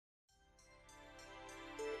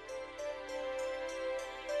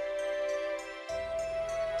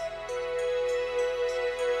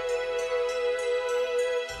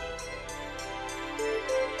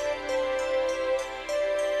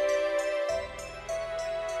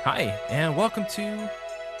Hi, and welcome to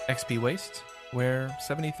XP Waste, where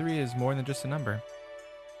 73 is more than just a number.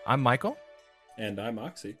 I'm Michael. And I'm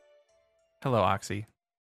Oxy. Hello, Oxy.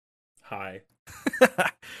 Hi.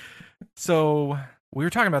 So, we were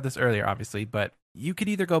talking about this earlier, obviously, but you could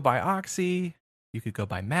either go by Oxy, you could go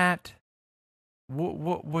by Matt.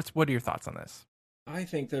 What are your thoughts on this? I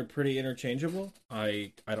think they're pretty interchangeable.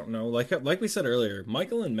 I don't know. Like we said earlier,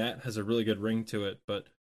 Michael and Matt has a really good ring to it, but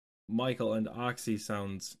Michael and Oxy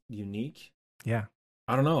sounds unique. Yeah.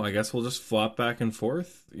 I don't know. I guess we'll just flop back and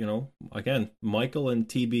forth. Again, Michael and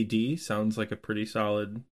TBD sounds like a pretty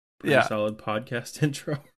Yeah. solid podcast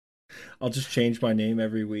intro. I'll just change my name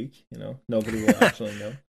every week. Nobody will actually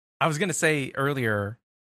know. I was going to say earlier,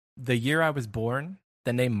 the year I was born,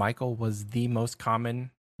 the name Michael was the most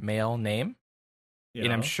common male name.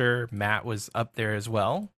 And I'm Yeah, sure Matt was up there as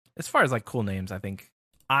well. As far as like cool names, I think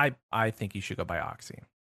you should go by Oxy.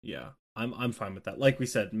 yeah. I'm fine with that. Like we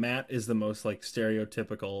said, Matt is the most like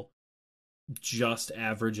stereotypical just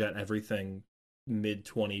average at everything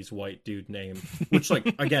mid-20s white dude name, which like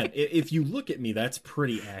again, if you look at me, that's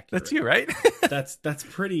pretty That's accurate. you, right? That's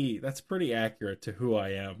pretty accurate to who I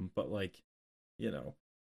am, but like, you know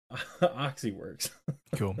Oxy works.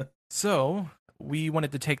 Cool. So we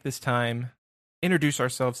wanted to take this time, introduce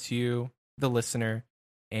ourselves to you, the listener,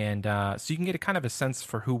 and so you can get a kind of a sense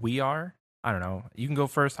for who we are. I don't know. You can go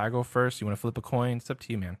first. I go first. You want to flip a coin? It's up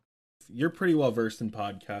to you, man. You're pretty well versed in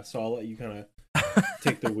podcasts, so I'll let you kind of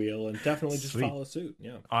take the wheel and definitely just Sweet. follow suit.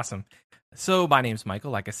 Yeah. Awesome. So my name's Michael.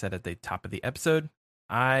 Like I said at the top of the episode,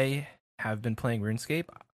 I have been playing RuneScape.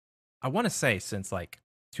 I want to say since like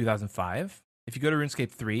 2005. If you go to RuneScape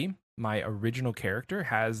 3, my original character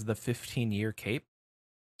has the 15-year cape.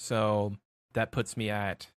 So that puts me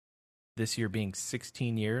at this year being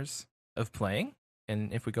 16 years of playing.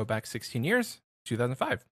 And if we go back 16 years,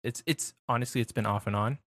 2005. It's honestly it's been off and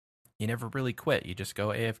on. You never really quit. You just go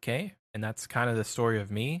AFK, and that's kind of the story of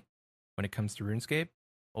me when it comes to RuneScape.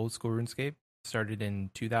 Old school RuneScape started in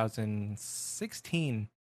 2016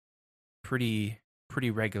 pretty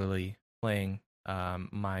regularly playing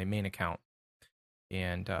my main account.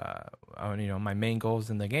 And my main goals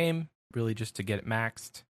in the game really just to get it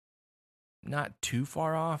maxed. Not too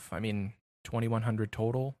far off. I mean, 2100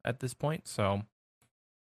 total at this point. So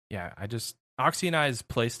yeah, Oxy and I's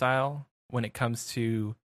play style when it comes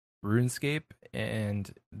to RuneScape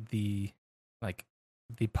and like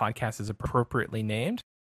the podcast is appropriately named.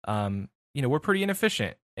 We're pretty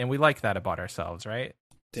inefficient and we like that about ourselves, right?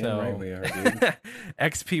 Damn right So we are, dude.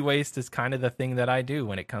 XP waste is kind of the thing that I do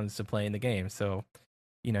when it comes to playing the game. So,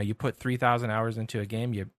 you put 3,000 hours into a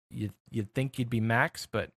game, you'd think you'd be max,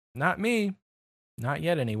 but not me. Not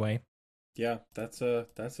yet anyway. Yeah, that's a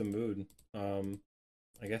mood.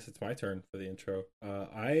 I guess it's my turn for the intro.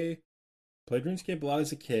 I played RuneScape a lot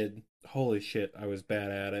as a kid. Holy shit, I was bad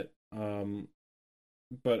at it.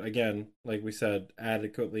 But again, like we said,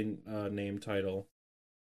 adequately named title,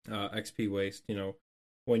 XP Waste.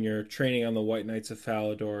 When you're training on the White Knights of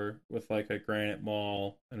Falador with like a granite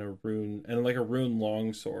maul and a rune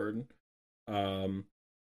longsword, um,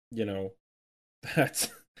 you know, that's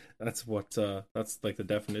that's like the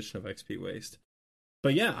definition of XP Waste.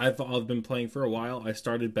 But yeah, I've been playing for a while. I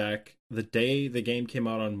started back the day the game came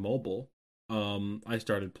out on mobile. I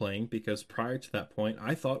started playing because prior to that point,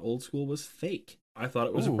 I thought old school was fake. I thought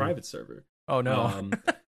it was a Ooh. private server. Oh no. Um,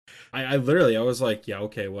 I was like, yeah,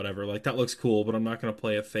 okay, whatever. Like that looks cool, but I'm not gonna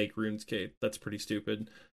play a fake RuneScape. That's pretty stupid.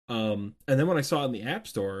 And then when I saw it in the App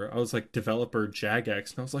Store, I was like, developer Jagex,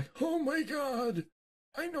 and I was like, oh my god,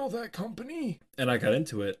 I know that company. And I got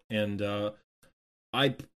into it, and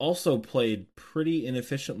I also played pretty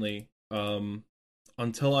inefficiently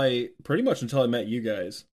until I met you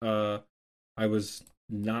guys. I was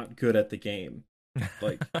not good at the game.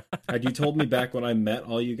 Like had you told me back when I met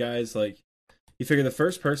all you guys, like you figure the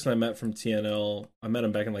first person I met from TNL, I met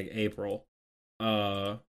him back in like April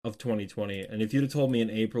of 2020. And if you'd have told me in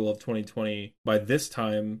April of 2020, by this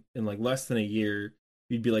time in like less than a year,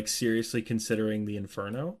 you'd be like seriously considering the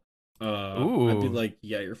Inferno, I'd be Ooh. like,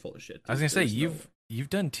 yeah, you're full of shit, I was dude. gonna say There's no you've way. you've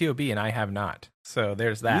done TOB and I have not. So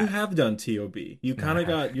there's You that. have done TOB. You No, I kind of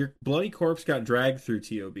have. got your bloody corpse got dragged through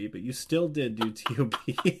TOB, but you still did do TOB.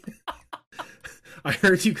 I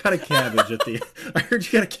heard you got a cabbage at the. I heard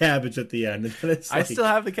you got a cabbage at the end, and then it's I still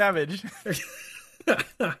like, have the cabbage.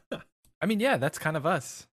 I mean, yeah, that's kind of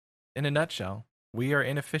us in a nutshell. We are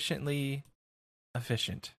inefficiently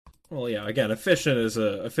efficient. well, yeah. Again, efficient is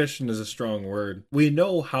a strong word. We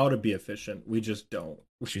know how to be efficient. We just don't.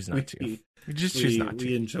 Choose not We to. we We just choose we, not to.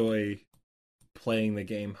 we enjoy playing the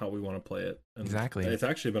game how we want to play it, and Exactly. it's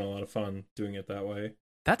actually been a lot of fun doing it that way.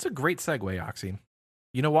 That's a great segue, Oxy.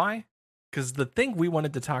 You know why? Because the thing we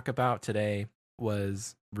wanted to talk about today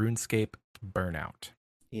was RuneScape Burnout.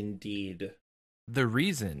 Indeed. The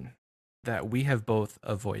reason that we have both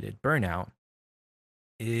avoided burnout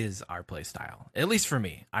is our play style. At least for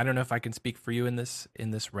me. I don't know if I can speak for you in this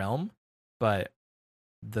realm, but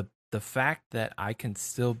the fact that I can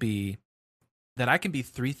be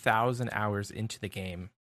 3,000 hours into the game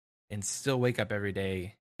and still wake up every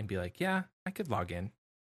day and be like, yeah, I could log in,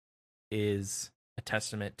 is a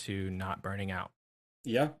testament to not burning out.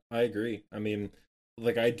 Yeah, I agree. I mean,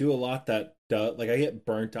 like I do a lot like I get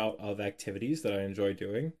burnt out of activities that I enjoy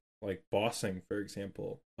doing, like bossing, for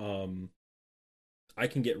example. I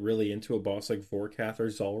can get really into a boss like Vorkath or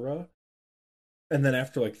Zulrah, and then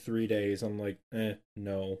after like 3 days, I'm like,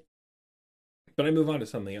 no. But I move on to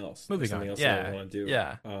something else. Moving Something on. else that I Yeah. want to do.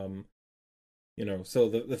 Yeah. So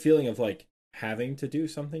the feeling of like having to do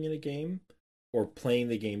something in a game or playing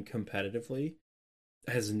the game competitively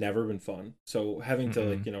has never been fun. So having to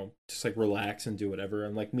like, just like relax and do whatever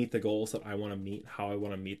and like meet the goals that I want to meet, how I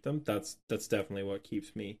want to meet them, that's definitely what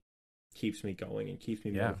keeps me going and keeps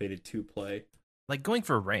me Yeah. motivated to play. Like going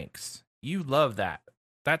for ranks. You love that.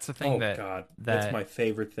 That's the thing God, that's my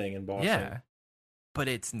favorite thing in bossing. Yeah. But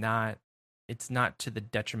it's not to the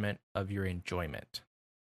detriment of your enjoyment.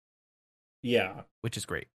 Yeah. Which is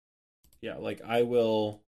great. Yeah, like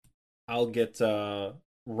I'll get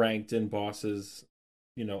ranked in bosses,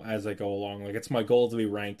 as I go along. Like it's my goal to be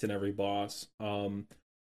ranked in every boss.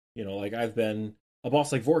 Like I've been a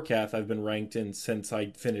boss like Vorkath, I've been ranked in since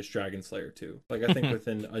I finished Dragon Slayer 2. Like I think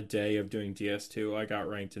within a day of doing DS2, I got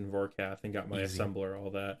ranked in Vorkath and got my assembler,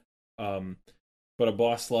 all that. But a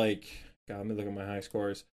boss like, God, let me look at my high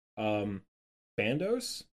scores.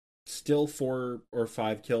 Bandos, still 4 or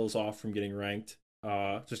 5 kills off from getting ranked.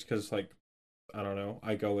 Just because like I don't know,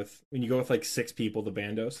 when you go with like 6 people, the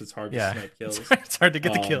Bandos, it's hard to snipe kills. It's hard to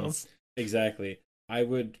get the kills. Exactly. I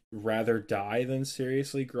would rather die than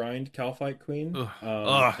seriously grind Calphite Queen.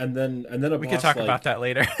 And then a boss, we could talk about that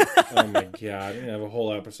later. Oh my god, I have a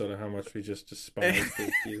whole episode of how much we just despised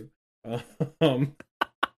you.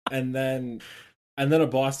 And then a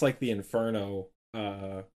boss like the Inferno.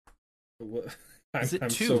 Is it I'm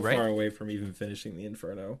 2, so right? far away from even finishing the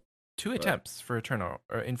Inferno. 2 attempts for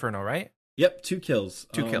Inferno, right? Yep, 2 kills.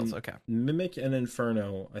 2 kills, okay. Mimic and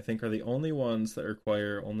Inferno, I think, are the only ones that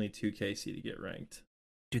require only 2 KC to get ranked.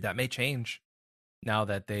 Dude, that may change now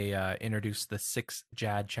that they introduced the 6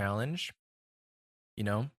 Jad challenge.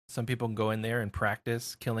 Some people can go in there and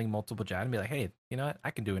practice killing multiple Jad and be like, hey, you know what?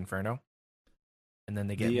 I can do Inferno. And then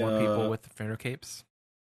they get more people with Inferno capes.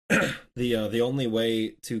 The only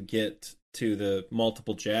way to get to the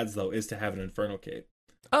multiple Jads, though, is to have an Inferno cape.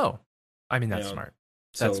 Oh, I mean, that's smart.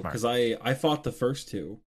 That's smart. Because I fought the first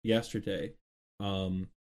 2 yesterday. And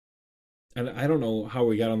I don't know how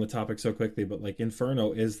we got on the topic so quickly, but like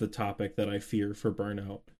Inferno is the topic that I fear for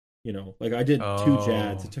burnout. Like I did 2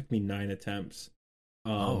 Jads. It took me 9 attempts.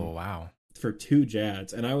 Oh, wow. For 2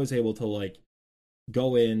 Jads. And I was able to like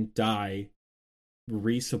go in, die,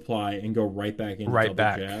 resupply, and go right back into double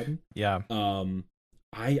Jad. Yeah.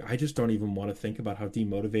 I just don't even want to think about how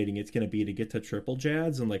demotivating it's going to be to get to triple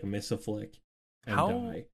Jads and like miss a flick and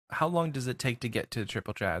die. How long does it take to get to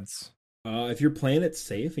triple Jads? If you're playing it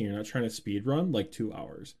safe and you're not trying to speed run, like 2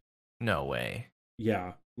 hours. No way.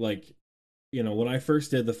 Yeah, like when I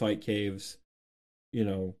first did the fight caves,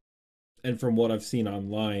 and from what I've seen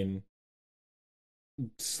online,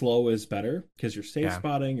 slow is better because you're safe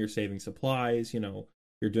spotting, you're saving supplies,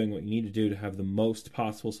 you're doing what you need to do to have the most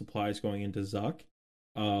possible supplies going into Zuck.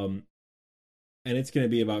 And it's going to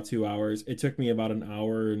be about 2 hours. It took me about an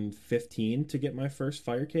hour and 15 to get my first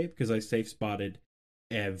fire cape because I safe spotted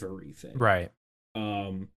everything. Right.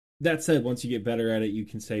 That said, once you get better at it, you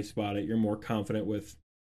can safe spot it. You're more confident with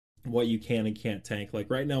what you can and can't tank.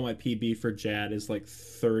 Like right now, my PB for Jad is like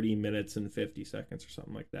 30 minutes and 50 seconds or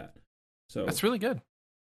something like that. So that's really good.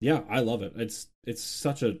 Yeah, I love it. It's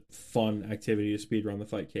such a fun activity to speedrun the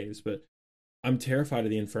fight caves, but I'm terrified of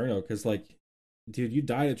the Inferno because like, dude, you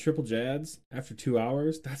died at triple Jads after 2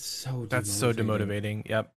 hours. That's so demotivating.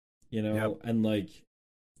 Yep. And like,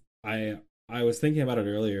 I was thinking about it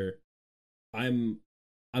earlier. I'm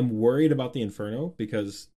worried about the Inferno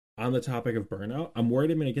because on the topic of burnout, I'm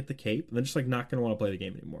worried I'm gonna get the cape and then just like not gonna want to play the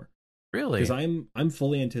game anymore. Really? Because I'm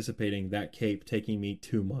fully anticipating that cape taking me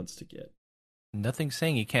 2 months to get. Nothing's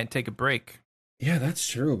saying you can't take a break. Yeah, that's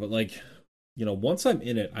true. But like, once I'm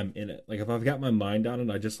in it, I'm in it. Like if I've got my mind on it,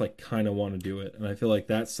 I just like kind of want to do it. And I feel like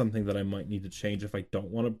that's something that I might need to change if I don't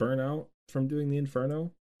want to burn out from doing the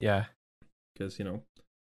Inferno. Yeah. Because,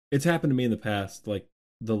 it's happened to me in the past. Like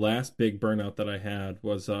the last big burnout that I had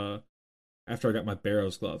was after I got my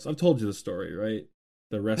Barrows gloves. I've told you the story, right?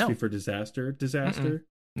 The recipe No. for disaster.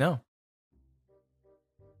 No.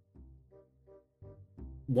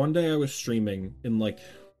 One day I was streaming in like,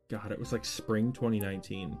 God, it was like spring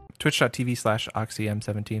 2019.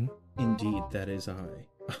 Twitch.tv/OxyM17. Indeed, that is I.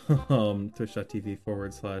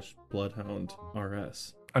 Twitch.tv/Bloodhound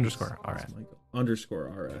RS. Underscore That's RS. Michael. Underscore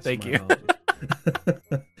RS. Thank My you. apologies.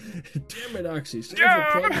 Damn it, Oxy. Save your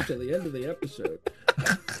plug to the end of the episode.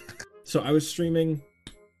 So I was streaming,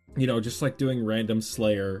 just like doing random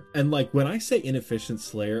Slayer. And like when I say inefficient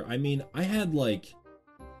Slayer, I mean I had like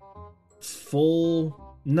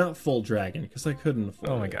not full dragon because I couldn't afford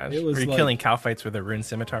it. Oh my gosh. It was Were you like, killing cow fights with a rune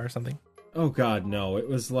scimitar or something? oh god, no. It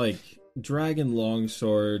was like dragon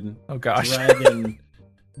longsword, Oh gosh.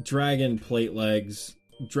 dragon plate legs,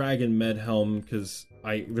 dragon med helm because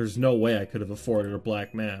there's no way I could have afforded a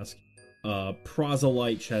black mask.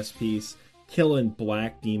 Proselyte chest piece, killing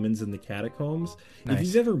black demons in the catacombs. Nice. If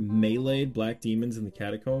you've ever meleeed black demons in the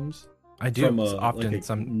catacombs, I do. from Often like a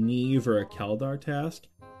some. Neve or a Kaldar task,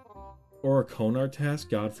 or a Konar task,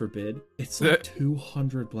 God forbid, it's like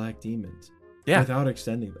 200 black demons. Yeah. Without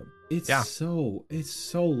extending them. It's so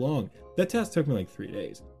long. That task took me like 3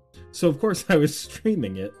 days. So of course I was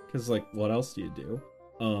streaming it because like what else do you do?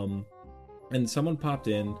 And someone popped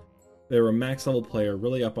in. They were a max level player,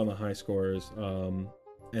 really up on the high scores.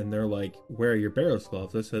 And they're like, "Where are your Barrows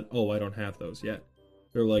gloves?" I said, "Oh, I don't have those yet."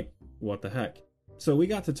 They're like, "What the heck?" So we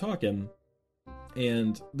got to talking,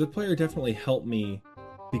 and the player definitely helped me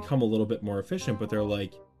become a little bit more efficient. But they're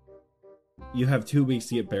like, "You have 2 weeks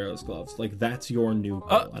to get Barrows gloves. Like that's your new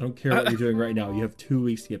goal. I don't care what you're doing right now. You have 2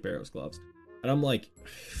 weeks to get Barrows gloves." And I'm like,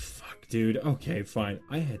 "Fuck, dude. Okay, fine."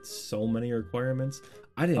 I had so many requirements.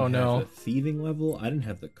 I didn't have the thieving level. I didn't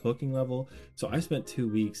have the cooking level. So I spent 2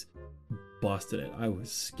 weeks busting it. I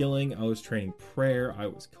was skilling. I was training prayer. I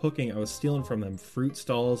was cooking. I was stealing from them fruit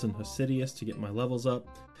stalls in Hosidius to get my levels up.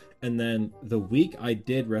 And then the week I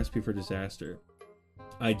did Recipe for Disaster,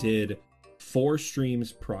 I did 4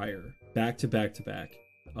 streams prior, back to back to back.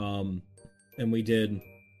 And we did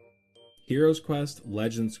Heroes Quest,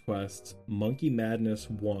 Legends Quest, Monkey Madness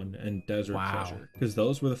 1, and Desert Treasure. Because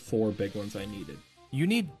those were the 4 big ones I needed. You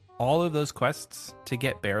need all of those quests to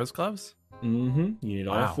get Barrows gloves? You need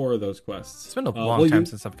all 4 of those quests. It's been a long time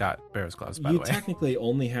since I've got Barrows gloves, by the way. You technically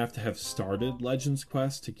only have to have started Legends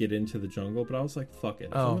Quest to get into the jungle, but I was like, fuck it.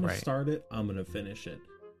 If I'm going to start it, I'm going to finish it.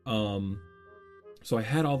 So I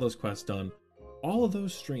had all those quests done. All of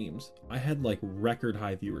those streams, I had like record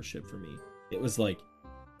high viewership for me. It was like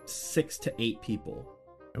 6 to 8 people,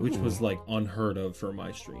 which was like unheard of for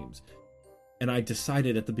my streams. And I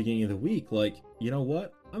decided at the beginning of the week, like, you know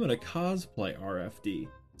what? I'm going to cosplay RFD.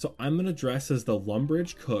 So I'm going to dress as the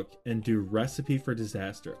Lumbridge cook and do Recipe for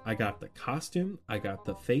Disaster. I got the costume. I got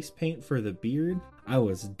the face paint for the beard. I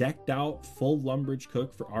was decked out full Lumbridge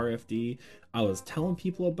cook for RFD. I was telling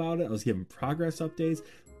people about it. I was giving progress updates.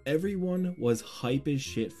 Everyone was hype as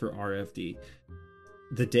shit for RFD.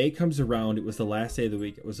 The day comes around. It was the last day of the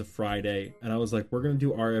week. It was a Friday. And I was like, we're going to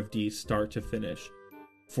do RFD start to finish.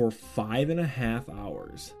 For 5.5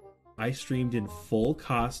 hours, I streamed in full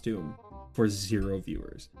costume for 0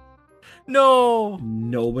 viewers. No!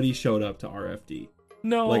 Nobody showed up to RFD.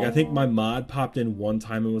 No. Like, I think my mod popped in one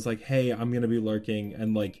time and was like, hey, I'm going to be lurking.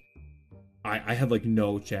 And, like, I had, like,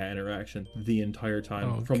 no chat interaction the entire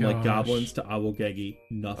time. From, like, goblins to Awogegi,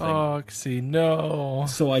 nothing. Oxy, no.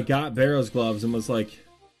 So I got Barrows gloves and was like,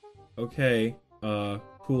 okay,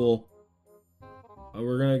 cool.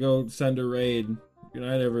 We're going to go send a raid. Good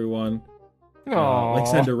night, everyone. Like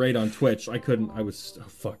send a raid on Twitch. I couldn't. I was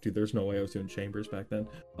fuck, dude. There's no way I was doing chambers back then.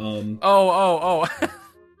 Oh.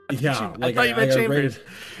 Yeah, like I thought you meant chambers.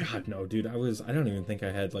 God no, dude. I don't even think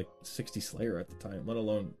I had like 60 Slayer at the time, let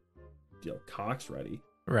alone Cox ready.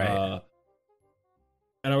 Right.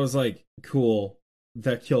 And I was like, cool.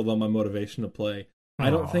 That killed all my motivation to play.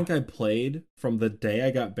 I don't think I played from the day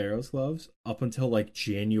I got Barrows gloves up until like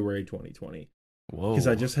January 2020. Whoa. Because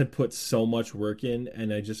I just had put so much work in,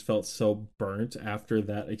 and I just felt so burnt after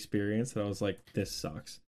that experience that I was like, this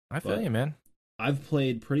sucks. I feel you, man. I've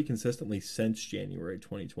played pretty consistently since January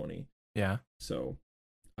 2020. Yeah. So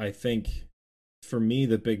I think for me,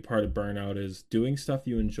 the big part of burnout is doing stuff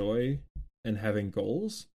you enjoy and having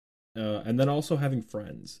goals. And then also having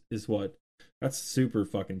friends that's super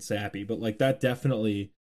fucking sappy. But like that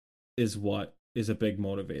definitely is what is a big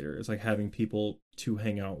motivator. It's like having people to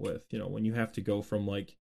hang out with, when you have to go from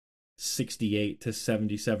like 68 to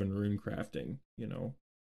 77 rune crafting,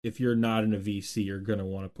 if you're not in a VC, you're going to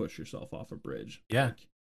want to push yourself off a bridge. Yeah.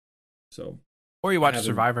 So, or you watch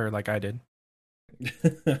Survivor like I did.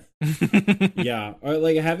 Yeah, or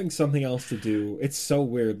like having something else to do. It's so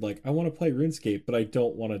weird. Like I want to play RuneScape, but I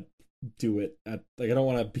don't want to do it at like I don't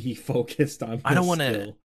want to be focused on I don't this want to.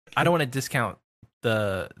 skill. I don't want to discount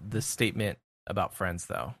the statement about friends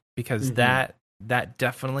though, because Hmm. that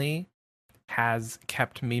definitely has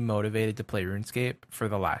kept me motivated to play RuneScape for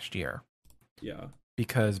the last year. Yeah.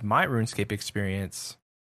 Because my RuneScape experience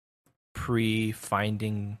pre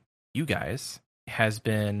finding you guys has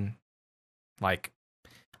been like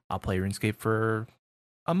I'll play RuneScape for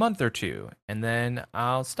a month or two and then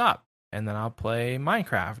I'll stop and then I'll play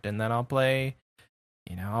Minecraft and then I'll play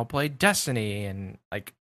I'll play Destiny and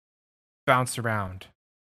like bounce around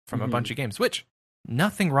from a Hmm. bunch of games, which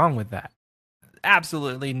nothing wrong with that.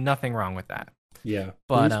 Absolutely nothing wrong with that. Yeah.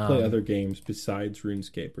 But Please play other games besides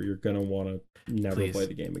RuneScape, or you're gonna want to never play please,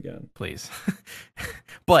 the game again. please.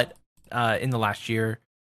 But in the last year,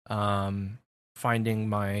 finding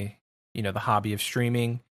my the hobby of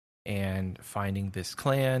streaming and finding this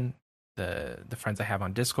clan, the friends I have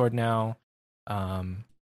on Discord now,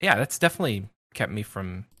 yeah, that's definitely kept me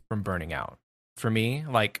from burning out. For me,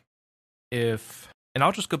 like if and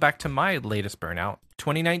I'll just go back to my latest burnout.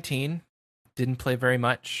 2019 didn't play very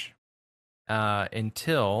much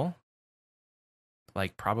until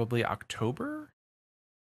like probably October.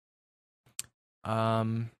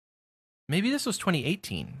 Um, maybe this was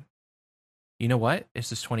 2018. You know what?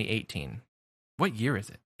 This is 2018. What year is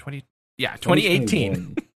it? 20 Yeah,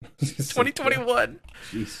 2018. 2021. Yeah. 2021.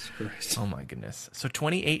 Jesus Christ. Oh my goodness. So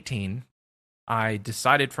 2018, I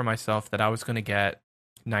decided for myself that I was going to get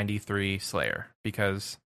 93 Slayer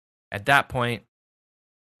because at that point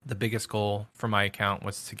the biggest goal for my account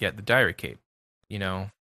was to get the Diary Cape.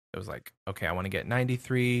 It was like, okay, I want to get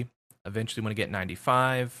 93, eventually want to get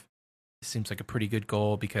 95. It seems like a pretty good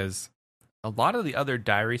goal because a lot of the other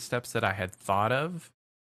diary steps that I had thought of,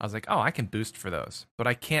 I was like, oh, I can boost for those, but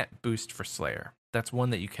I can't boost for Slayer. That's one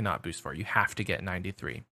that you cannot boost for. You have to get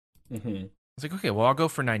 93. Hmm. I was like, okay, well, I'll go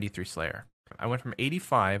for 93 Slayer. I went from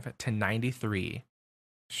 85 to 93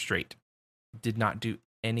 straight. Did not do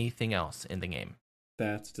anything else in the game.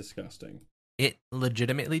 That's disgusting. It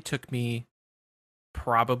legitimately took me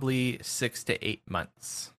probably 6 to 8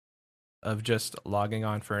 months of just logging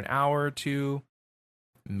on for an hour or two,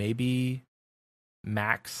 maybe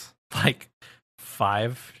max like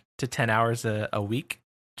 5 to 10 hours a week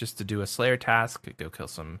just to do a Slayer task, go kill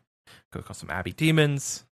some Abbey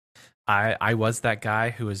demons. I was that guy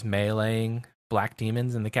who was meleeing black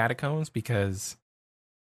demons in the catacombs because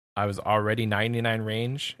I was already 99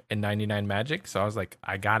 range and 99 magic, so I was like,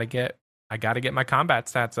 I gotta get my combat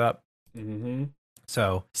stats up. Hmm.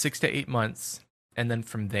 So 6 to 8 months, and then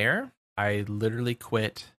from there, I literally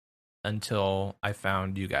quit until I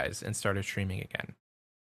found you guys and started streaming again.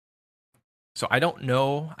 So I don't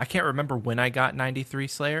know, I can't remember when I got 93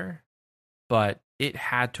 Slayer, but it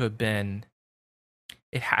had to have been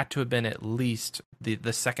at least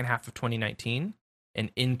the second half of 2019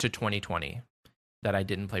 and into 2020 that I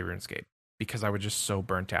didn't play RuneScape because I was just so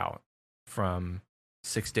burnt out from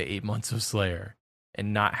 6 to 8 months of Slayer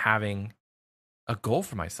and not having a goal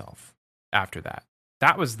for myself after that.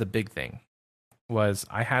 That was the big thing. Was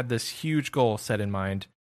I had this huge goal set in mind.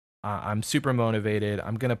 I'm super motivated.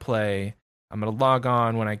 I'm gonna play. I'm gonna log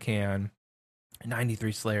on when I can.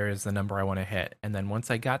 93 Slayer is the number I want to hit. And then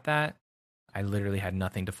once I got that, I literally had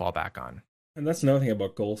nothing to fall back on. And that's another thing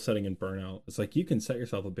about goal setting and burnout. It's like you can set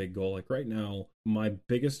yourself a big goal. Like right now, my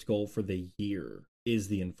biggest goal for the year is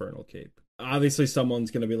the Infernal Cape. Obviously,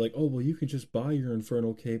 someone's gonna be like, "Oh, well, you can just buy your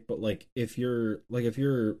Infernal Cape," but if you're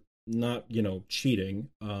not, cheating,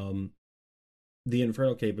 the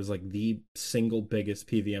Infernal Cape is like the single biggest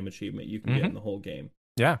PVM achievement you can get in Mm-hmm. the whole game.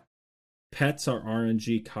 Yeah, Pets are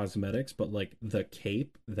RNG cosmetics, but like the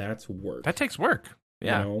cape, that's that work, takes work. you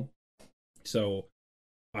Yeah. know? So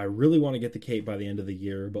I really want to get the cape by the end of the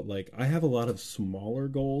year, but like I have a lot of smaller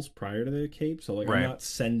goals prior to the cape. So like I'm Right. not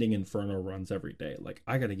sending Inferno runs every day. Like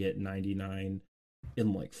I gotta get 99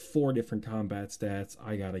 in like 4 different combat stats.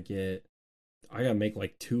 I gotta make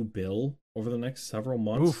like 2 bill over the next several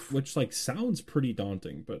months, Oof. which like sounds pretty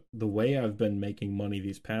daunting, but the way I've been making money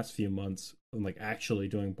these past few months and like actually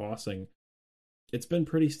doing bossing, it's been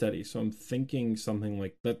pretty steady. So I'm thinking something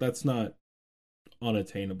like that. That's not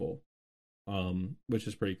unattainable, which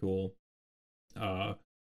is pretty cool. Uh,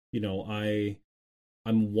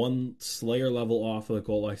 I'm one Slayer level off of the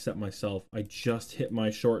goal I set myself. I just hit my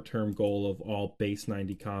short term goal of all base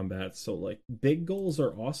 90 combats. So like big goals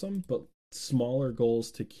are awesome, but smaller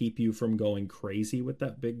goals to keep you from going crazy with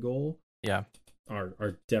that big goal Yeah. are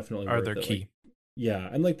definitely Are worth their it. Like key. yeah,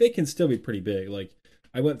 and like they can still be pretty big. Like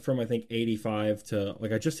I went from I think 85 to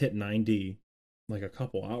like I just hit 90 like a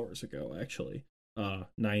couple hours ago actually.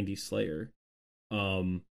 90 Slayer.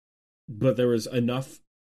 Um, but there was enough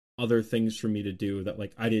other things for me to do that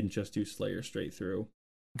like I didn't just do Slayer straight through.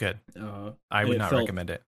 Good. I And would not recommend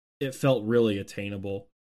it. it felt really attainable,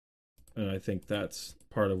 and I think that's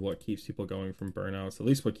part of what keeps people going from burnouts. At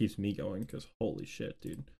least what keeps me going, because holy shit,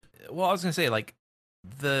 dude. Well, I was gonna say like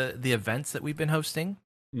the events that we've been hosting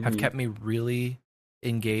have kept me really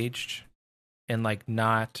engaged and like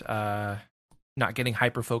not getting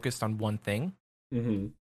hyper focused on one thing.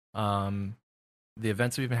 The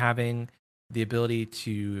events we've been having, the ability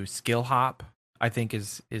to skill hop, I think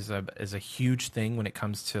is a huge thing when it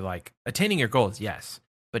comes to like attaining your goals, yes,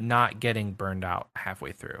 but not getting burned out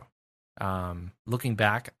halfway through. Looking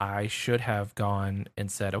back, I should have gone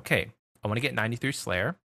and said, okay, I want to get 93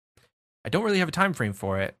 Slayer. I don't really have a time frame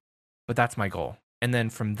for it, but that's my goal. And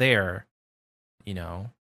then from there, you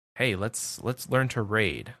know, hey, let's learn to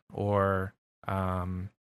raid, or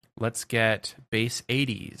let's get base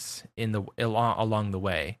 80s in the along the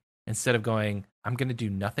way, instead of going, I'm going to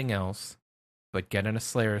do nothing else but get in a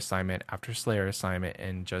Slayer assignment after Slayer assignment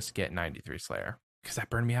and just get 93 Slayer, because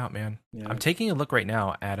that burned me out, man. Yeah. I'm taking a look right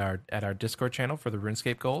now at our Discord channel for the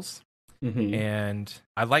RuneScape goals, and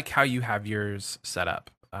I like how you have yours set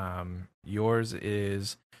up. Yours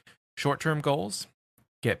is short-term goals,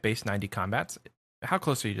 get base 90 combats. How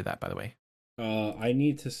close are you to that, by the way? I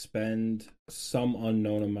need to spend some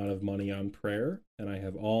unknown amount of money on prayer, and I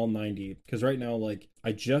have all 90. Because right now, like,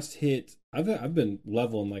 I just hit. I've been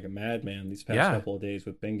leveling like a madman these past couple of days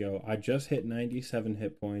with bingo. I just hit 97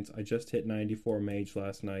 hit points. I just hit 94 mage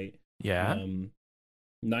last night. Yeah.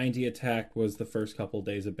 90 attack was the first couple of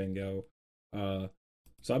days of bingo.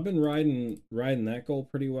 So I've been riding that goal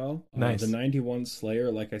pretty well. Nice. The 91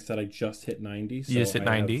 Slayer, like I said, I just hit 90. So you just hit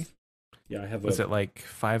 90? I have. Was it like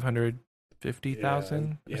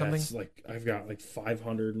 550,000 or something? It's like I've got like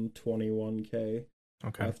 521k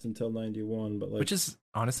left until 91, but like, which is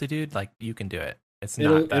honestly, dude, like you can do it. It's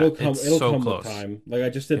not that. It'll so come close. with time. Like I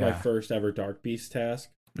just did my first ever Dark Beast task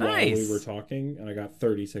while we were talking, and I got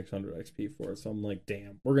 3,600 XP for it. So I'm like,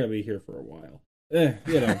 damn, we're gonna be here for a while.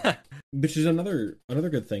 Which is another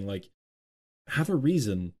good thing. Like, have a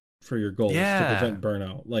reason for your goals to prevent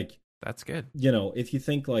burnout. Like, that's good. If you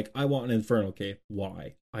think like, I want an Infernal Cape,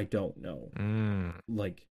 why? I don't know.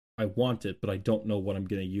 Like, I want it, but I don't know what I'm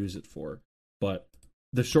gonna use it for. But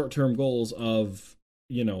the short-term goals of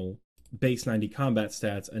base 90 combat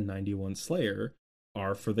stats and 91 Slayer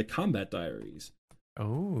are for the combat diaries.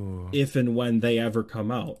 Oh. If and when they ever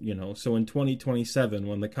come out, So in 2027,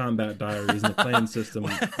 when the combat diaries and the clan system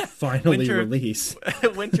finally release.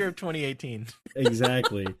 Winter of 2018.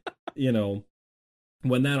 Exactly.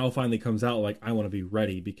 When that all finally comes out, like, I want to be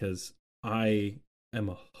ready, because I am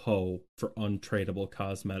a hoe for untradeable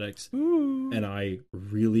cosmetics. Ooh. And I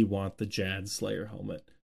really want the Jad Slayer helmet.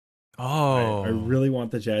 Oh. I really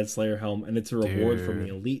want the Jad Slayer helmet, and it's a reward for me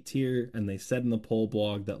elite tier, and they said in the poll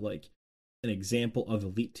blog that, like, an example of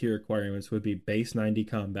elite tier requirements would be base 90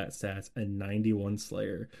 combat stats and 91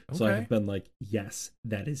 Slayer. Okay. So I've been like, yes,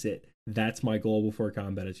 that is it. That's my goal before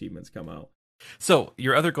combat achievements come out. So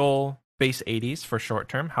your other goal, base 80s for short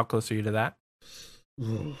term, how close are you to that?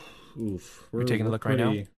 Oof. We're taking a look right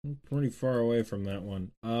now? Pretty far away from that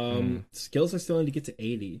one. Skills I still need to get to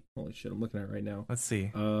 80. Holy shit, I'm looking at it right now. Let's see.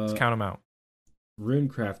 Let's count them out. Rune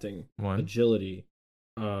crafting, 1, agility,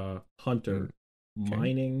 hunter,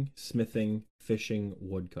 mining, smithing, fishing,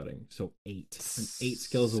 woodcutting. So 8. I'm 8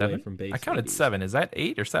 skills 7? away from base. I counted 80s. 7. Is that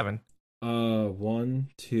 8 or 7? 1,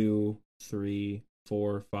 2, 3,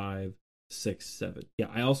 4, 5, 6, 7. Yeah,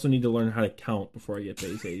 I also need to learn how to count before I get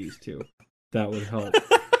base 80s too. That would help.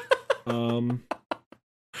 But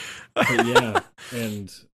yeah,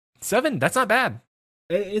 and 7. That's not bad.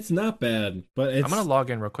 It's not bad, but it's... I'm gonna log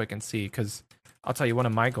in real quick and see, because I'll tell you one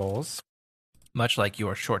of my goals. Much like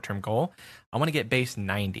your short-term goal, I want to get base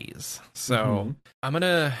 90s. So I'm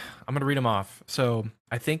gonna read them off. So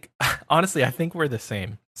I think, honestly, I think we're the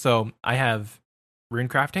same. So I have rune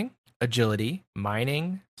crafting, agility,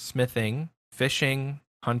 mining, smithing, fishing,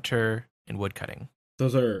 hunter, and woodcutting.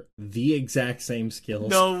 Those are the exact same skills.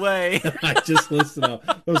 No way. I just listed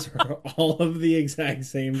up. Those are all of the exact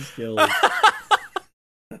same skills.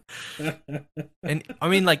 And I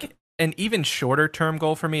mean, like, an even shorter term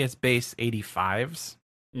goal for me is base 85s,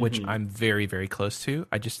 which I'm very, very close to.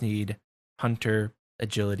 I just need hunter,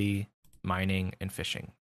 agility, mining, and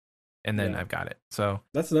fishing. And then I've got it. So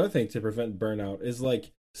that's another thing to prevent burnout, is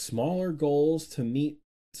like smaller goals to meet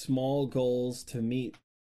small goals to meet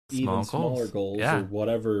even smaller goals, or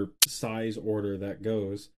whatever size order that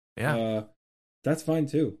goes. Yeah. That's fine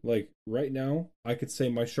too. Like right now, I could say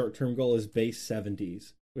my short term goal is base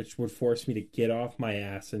 70s, which would force me to get off my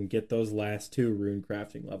ass and get those last two rune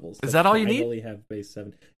crafting levels Is to that all you need? finally have base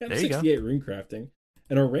 7. Yeah, I'm There you go. 68 rune crafting.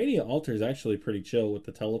 And Orania Altar is actually pretty chill with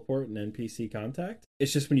the teleport and NPC contact.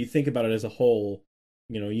 It's just when you think about it as a whole,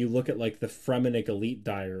 you look at like the Fremennik Elite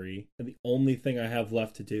Diary, and the only thing I have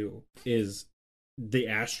left to do is the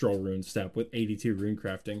Astral Rune step with 82 rune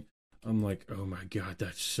crafting. I'm like, oh my god,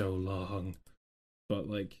 that's so long. But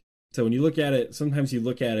like, so when you look at it, sometimes you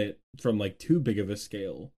look at it from like too big of a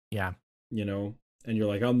scale, Yeah. and you're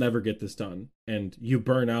like, I'll never get this done. And you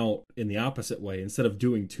burn out in the opposite way. Instead of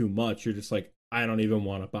doing too much, you're just like, I don't even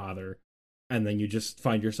want to bother. And then you just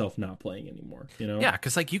find yourself not playing anymore. Yeah,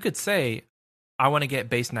 because like you could say, I want to get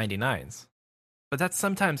base 99s, but that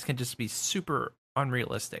sometimes can just be super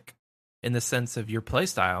unrealistic in the sense of your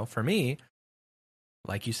playstyle. For me,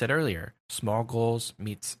 like you said earlier, small goals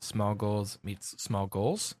meets small goals meets small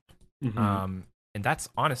goals. Mm-hmm. And that's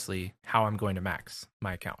honestly how I'm going to max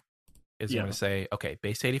my account. Is I'm Yeah. going to say, okay,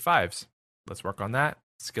 base 85s. Let's work on that.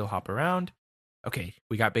 Skill hop around. Okay,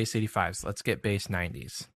 we got base 85s. Let's get base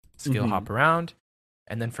 90s. Skill Mm-hmm. hop around.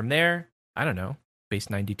 And then from there, I don't know, base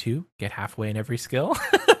 92, get halfway in every skill.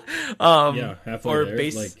 Yeah, halfway Or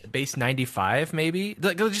there. Like, base 95 maybe.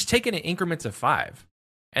 Like, just take it in increments of 5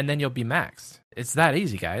 and then you'll be maxed. It's that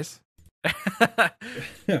easy, guys.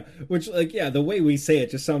 which, like, yeah, the way we say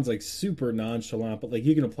it just sounds like super nonchalant, but like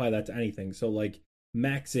you can apply that to anything. So, like,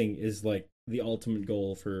 maxing is like the ultimate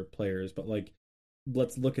goal for players, but like,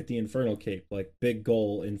 let's look at the Infernal Cape. Like, big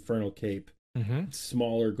goal, Infernal Cape. Mm-hmm.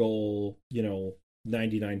 Smaller goal,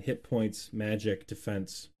 99 hit points, magic,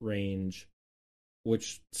 defense, range,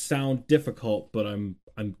 which sound difficult, but I'm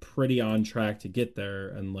pretty on track to get there.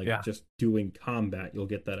 And like Yeah. just doing combat, you'll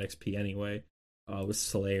get that XP anyway, with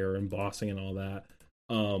Slayer and bossing and all that.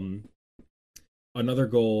 Um, Another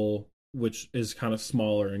goal, which is kind of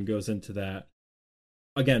smaller and goes into that,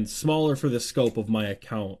 again, smaller for the scope of my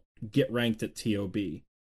account. Get ranked at TOB.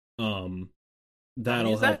 Um, How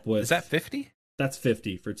many that'll help with. is that 50? That's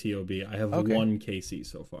 50 for TOB. I have Okay. one KC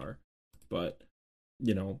so far, but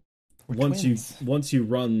We're once twins. you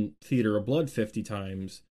run Theater of Blood 50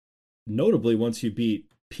 times, notably once you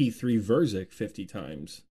beat P3 Verzik 50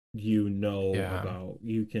 times, Yeah. about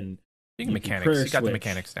you can Mechanics. prayer You got the switch.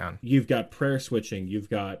 mechanics down. You've got prayer switching, you've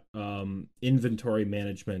got inventory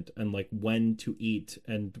management, and like when to eat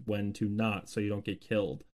and when to not so you don't get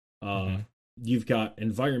killed. Mhm. You've got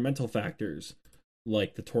environmental factors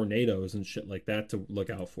like the tornadoes and shit like that to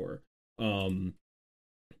look out for.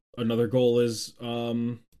 Another goal is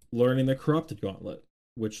learning the corrupted gauntlet,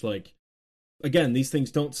 which, like, again, these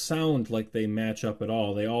things don't sound like they match up at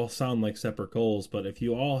all. They all sound like separate goals, but if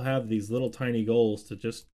you all have these little tiny goals to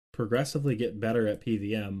just progressively get better at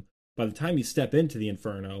PVM, by the time you step into the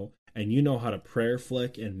Inferno and you know how to prayer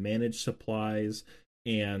flick and manage supplies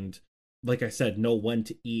and, like I said, know when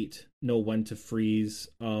to eat, know when to freeze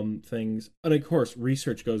things. And of course,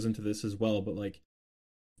 research goes into this as well, but like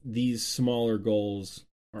these smaller goals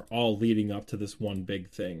are all leading up to this one big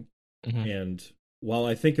thing. Mhm. And while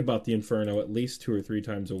I think about the Inferno at least 2 or 3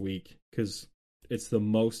 times a week, because it's the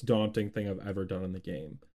most daunting thing I've ever done in the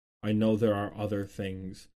game, I know there are other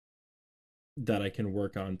things that I can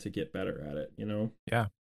work on to get better at it. Yeah.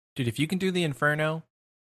 Dude, if you can do the Inferno,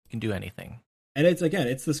 you can do anything. And it's, again,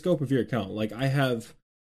 it's the scope of your account. Like, I have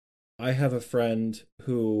a friend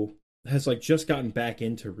who has like just gotten back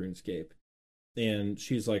into RuneScape, and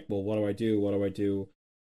she's like, well, what do I do? What do I do?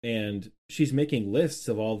 And she's making lists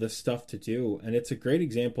of all this stuff to do, and it's a great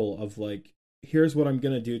example of like, here's what I'm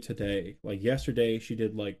gonna do today. Like yesterday she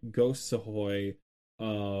did like Ghosts Ahoy,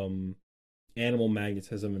 Animal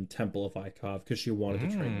Magnetism, and Temple of Ikov because she wanted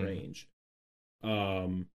to train range.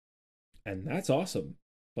 And that's awesome.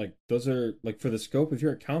 Like, those are, like, for the scope of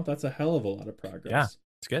your account, that's a hell of a lot of progress. Yeah,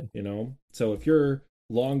 it's good. So if your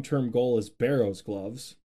long-term goal is Barrow's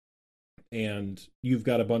gloves, and you've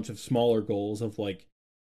got a bunch of smaller goals of like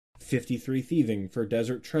 53 thieving for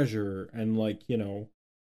desert treasure, and like,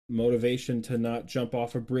 motivation to not jump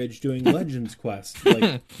off a bridge doing Legends quest,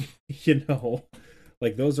 like,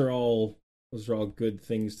 like those are all good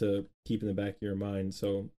things to keep in the back of your mind.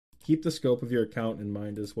 So keep the scope of your account in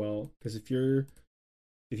mind as well, because if you're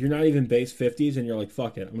not even base 50s and you're like,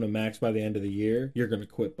 fuck it, I'm gonna max by the end of the year, you're gonna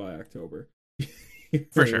quit by October.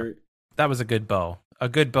 For sure. That was a good bow. A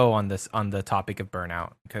good bow on the topic of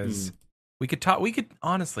burnout, because we could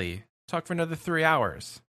honestly talk for another 3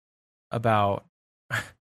 hours about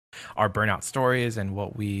our burnout stories and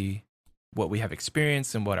what we have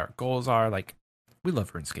experienced and what our goals are. Like, we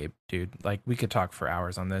love RuneScape, dude. Like, we could talk for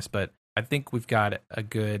hours on this, but I think we've got a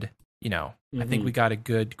good I think we got a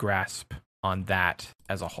good grasp on that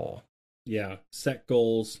as a whole. Yeah. Set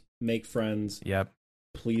goals, make friends. Yep.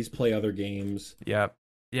 Please play other games. Yep.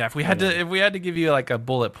 Yeah, if we had to give you like a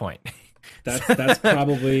bullet point. That's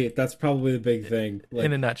probably the big thing. Like,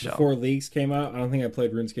 in a nutshell. Before Leagues came out, I don't think I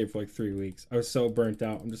played RuneScape for like 3 weeks. I was so burnt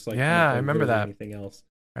out. I'm just like, yeah, I remember that. Anything else?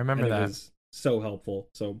 I remember that. It was so helpful.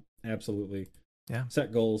 So absolutely. Yeah.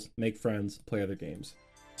 Set goals, make friends, play other games.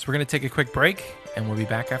 So we're going to take a quick break, and we'll be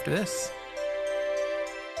back after this.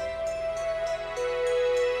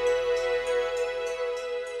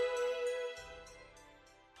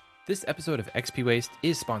 This episode of XP Waste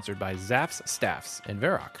is sponsored by Zaf's Staffs and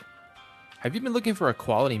Varrock. Have you been looking for a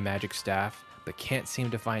quality magic staff but can't seem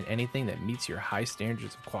to find anything that meets your high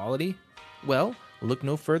standards of quality? Well, look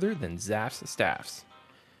no further than Zaf's Staffs.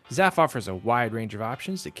 Zaf offers a wide range of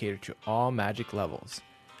options to cater to all magic levels.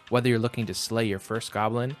 Whether you're looking to slay your first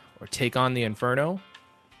goblin or take on the Inferno,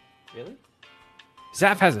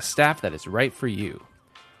 Zaf has a staff that is right for you.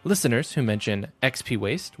 Listeners who mention XP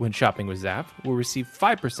Waste when shopping with Zaf will receive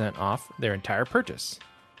 5% off their entire purchase.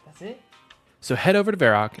 That's it? So head over to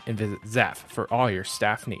Varrock and visit Zaf for all your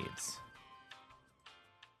staff needs.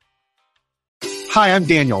 Hi, I'm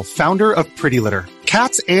Daniel, founder of Pretty Litter.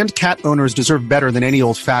 Cats and cat owners deserve better than any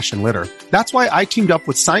old-fashioned litter. That's why I teamed up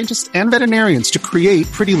with scientists and veterinarians to create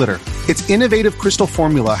Pretty Litter. Its innovative crystal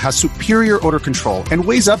formula has superior odor control and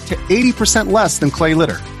weighs up to 80% less than clay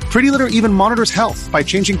litter. Pretty Litter even monitors health by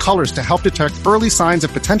changing colors to help detect early signs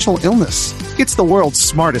of potential illness. It's the world's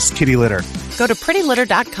smartest kitty litter. Go to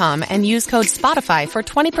prettylitter.com and use code SPOTIFY for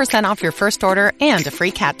 20% off your first order and a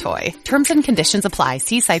free cat toy. Terms and conditions apply.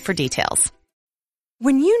 See site for details.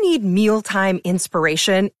 When you need mealtime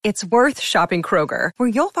inspiration, it's worth shopping Kroger, where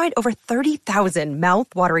you'll find over 30,000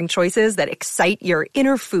 mouth-watering choices that excite your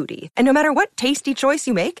inner foodie. And no matter what tasty choice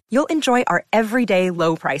you make, you'll enjoy our everyday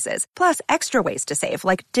low prices, plus extra ways to save,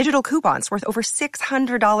 like digital coupons worth over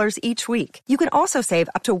 $600 each week. You can also save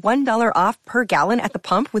up to $1 off per gallon at the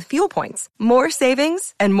pump with fuel points. More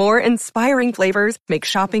savings and more inspiring flavors make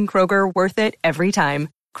shopping Kroger worth it every time.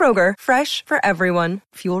 Kroger, fresh for everyone.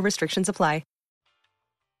 Fuel restrictions apply.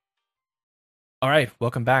 All right,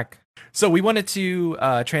 welcome back. So we wanted to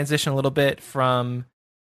transition a little bit from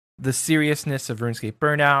the seriousness of RuneScape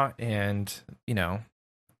Burnout and,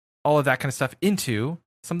 all of that kind of stuff into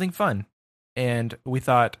something fun. And we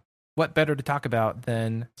thought, what better to talk about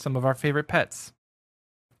than some of our favorite pets?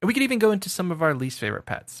 And we could even go into some of our least favorite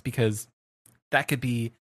pets, because that could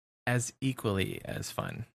be as equally as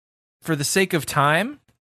fun. For the sake of time,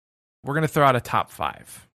 we're going to throw out a top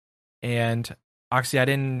 5. And Oxy,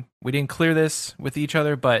 we didn't clear this with each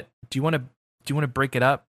other, but do you want to break it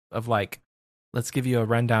up of like, let's give you a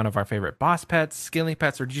rundown of our favorite boss pets, scaling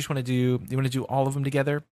pets, or do you just want to do all of them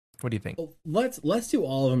together? What do you think? Well, let's do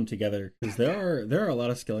all of them together, because there are a lot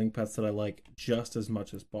of skilling pets that I like just as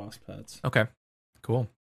much as boss pets. Okay, cool.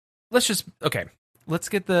 Let's address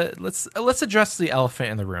the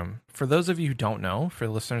elephant in the room. For those of you who don't know, for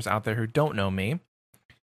listeners out there who don't know me,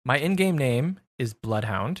 my in-game name is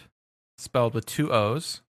Bloodhound, spelled with 2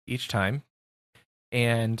 O's each time.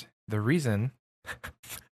 And the reason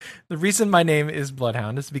my name is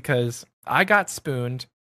Bloodhound is because I got spooned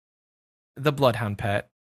the Bloodhound pet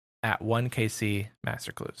at 1KC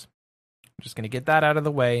Master Clues. I'm just going to get that out of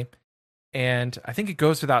the way. And I think it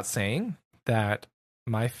goes without saying that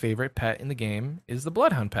my favorite pet in the game is the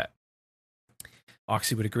Bloodhound pet.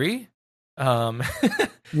 Oxy would agree. Would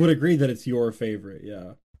agree that it's your favorite,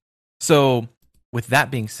 yeah. So with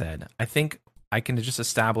that being said, I think I can just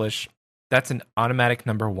establish that's an automatic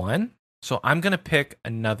number 1. So I'm going to pick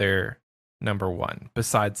another number 1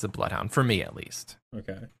 besides the Bloodhound, for me at least.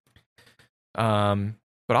 Okay.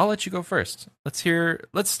 But I'll let you go first.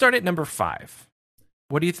 Let's start at number 5.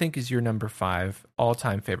 What do you think is your number 5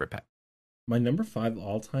 all-time favorite pet? My number 5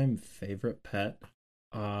 all-time favorite pet,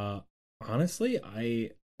 honestly,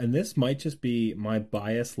 and this might just be my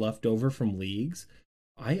bias left over from Leagues,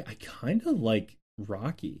 I kind of like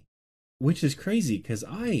Rocky, which is crazy because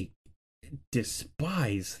I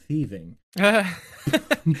despise thieving.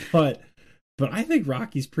 but I think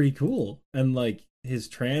Rocky's pretty cool, and like his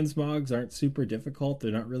transmogs aren't super difficult.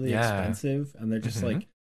 They're not really expensive, and they're just like,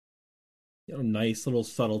 nice little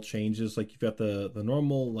subtle changes. Like you've got the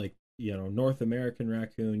normal, like, North American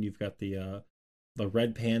raccoon, you've got the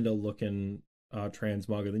red panda looking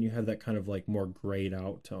transmog, and then you have that kind of like more grayed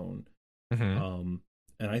out tone.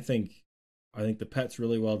 And I think the pet's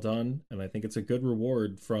really well done, and I think it's a good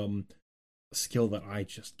reward from a skill that I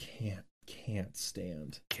just can't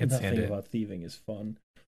stand. Can't stand it. About thieving is fun.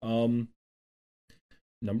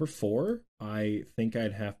 Number 4, I think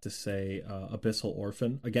I'd have to say Abyssal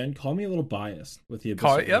Orphan. Again, call me a little biased with the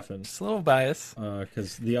Abyssal Orphan. Just a little bias.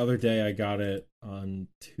 Because the other day I got it on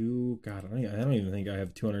God, I don't even think I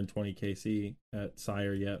have 220 KC at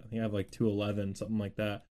Sire yet. I think I have like 211, something like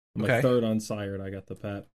that. I'm Okay. like third on Sire, and I got the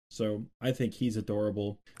pet. So I think he's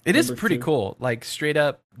adorable. It is Number pretty 3 cool. Like straight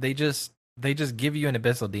up, they just give you an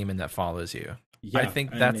abyssal demon that follows you. Yeah, I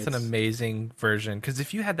think and that's an it's- amazing version, because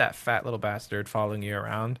if you had that fat little bastard following you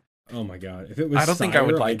around, Oh my god! If it was, I don't think I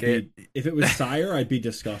would Sire, like I'd be- If it was Sire, I'd be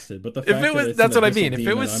disgusted. But the If fact it was- that it's that's an what I Abyssal mean. If it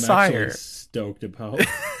Demon, was I'm Sire- actually stoked about.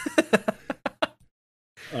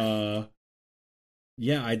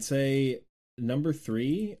 Yeah, I'd say number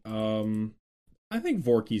 3. I think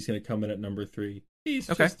Vorky's gonna come in at number 3. He's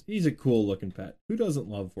a cool looking pet. Who doesn't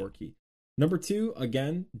love Vorky? Number 2,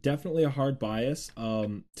 again, definitely a hard bias.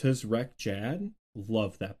 Tuzrek Jad,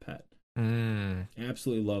 love that pet.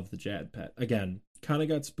 Absolutely love the Jad pet. Again, kind of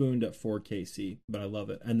got spooned at 4KC, but I love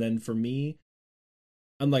it. And then for me,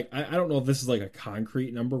 I'm like, I don't know if this is like a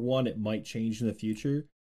concrete number 1. It might change in the future.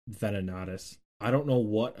 Venonattis. I don't know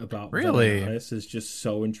what about Venonattis is just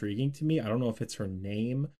so intriguing to me. I don't know if it's her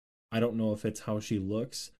name. I don't know if it's how she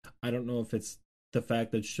looks. I don't know if it's the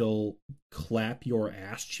fact that she'll clap your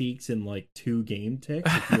ass cheeks in like 2 game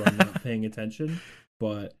ticks if you are not paying attention.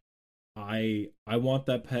 But I want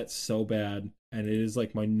that pet so bad, and it is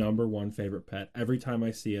like my number 1 favorite pet. Every time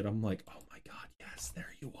I see it, I'm like, oh my god, yes,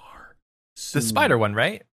 there you are. The spider one,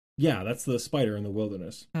 right? Yeah, that's the spider in the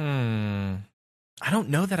wilderness. I don't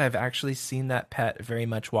know that I've actually seen that pet very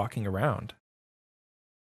much walking around.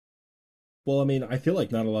 Well, I mean, I feel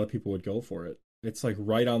like not a lot of people would go for it. It's like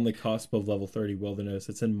right on the cusp of level 30 wilderness.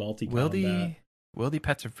 It's in multi-combat. Wildy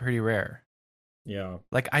pets are pretty rare. Yeah.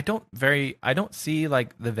 Like I don't see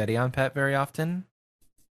like the Vedion pet very often.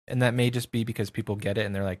 And that may just be because people get it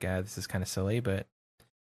and they're like, this is kind of silly, but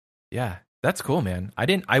yeah, that's cool, man.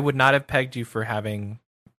 I would not have pegged you for having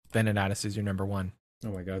Venonattis as your number 1. Oh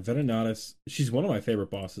my god, Venonattis, she's one of my favorite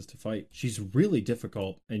bosses to fight. She's really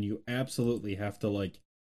difficult, and you absolutely have to like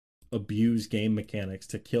abuse game mechanics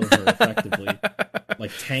to kill her effectively. Like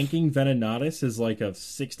tanking Venonattis is like a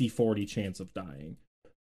 60-40 chance of dying.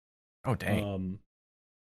 Oh dang.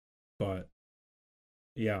 But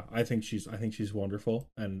yeah, I think she's wonderful,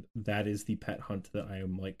 and that is the pet hunt that I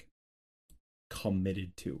am like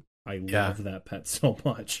committed to. I love that pet so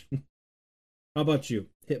much. How about you?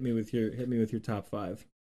 Hit me with your top 5.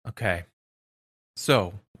 Okay.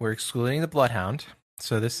 So we're excluding the Bloodhound.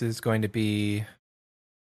 So this is going to be,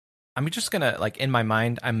 I'm just gonna like in my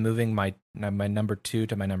mind, I'm moving my number 2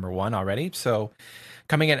 to my number 1 already. So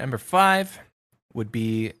coming in at number 5 would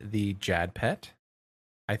be the Jad pet.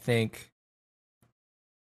 I think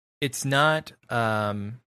it's not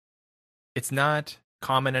common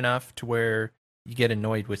enough to where you get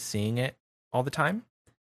annoyed with seeing it all the time,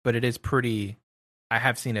 but it is pretty. I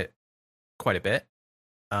have seen it quite a bit,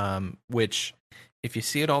 which if you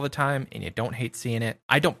see it all the time and you don't hate seeing it,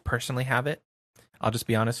 I don't personally have it. I'll just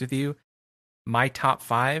be honest with you. My top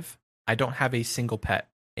 5, I don't have a single pet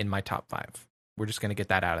in my top 5. We're just going to get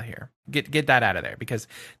that out of here. Get that out of there, because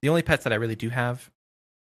the only pets that I really do have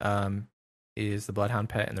is the Bloodhound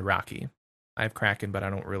pet and the Rocky. I have Kraken, but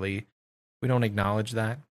we don't acknowledge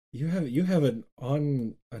that. You have an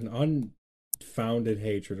unfounded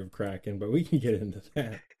hatred of Kraken, but we can get into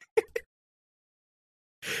that.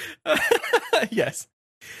 Yes.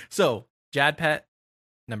 So Jad pet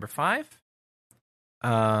number 5.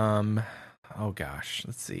 Oh gosh,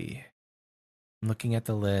 let's see. I'm looking at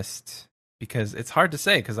the list because it's hard to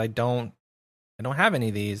say because I don't have any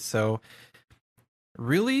of these. So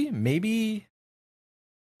really, maybe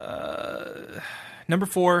number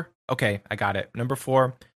 4. Okay, I got it. Number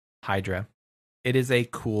 4, Hydra. It is a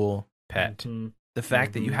cool pet. Mm-hmm. The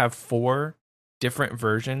fact that you have 4 different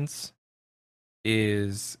versions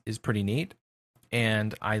is pretty neat.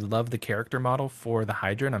 And I love the character model for the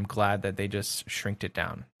Hydra, and I'm glad that they just shrinked it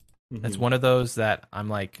down. Mm-hmm. It's one of those that I'm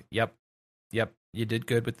like, yep, you did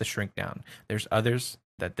good with the shrink down. There's others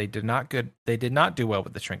that they did not do well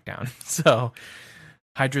with the shrink down. So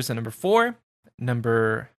Hydra's at number 4.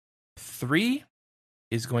 Number 3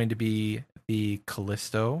 is going to be the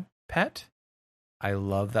Callisto pet. I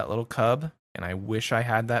love that little cub, and I wish I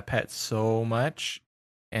had that pet so much.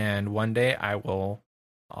 And one day I'll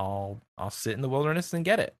sit in the wilderness and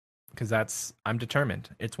get it, because I'm determined.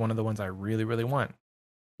 It's one of the ones I really, really want.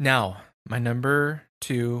 Now, my number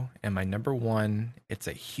 2 and my number 1, it's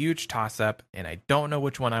a huge toss-up, and I don't know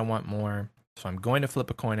which one I want more. So I'm going to flip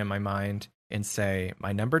a coin in my mind and say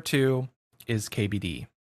my number 2 is KBD.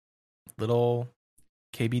 Little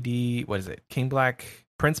KBD, what is it? King Black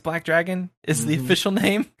Prince Black Dragon is the official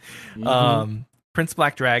name. Prince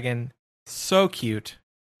Black Dragon, so cute.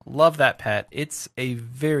 Love that pet. It's a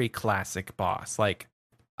very classic boss. Like,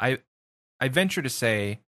 I venture to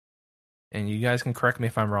say, and you guys can correct me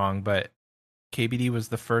if I'm wrong, but KBD was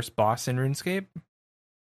the first boss in RuneScape.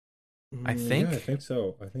 I think. Yeah, I think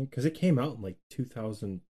so. I think because it came out in like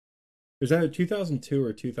 2000. It was either 2002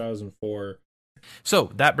 or 2004.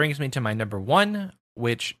 So that brings me to my number 1,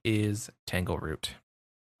 which is Tangleroot.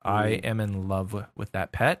 I am in love with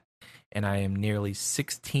that pet, and I am nearly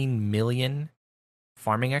 16 million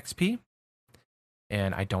farming XP,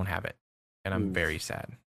 and I don't have it, and I'm very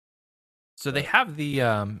sad. So they have the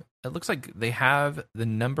it looks like they have the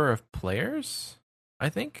number of players, I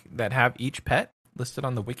think, that have each pet listed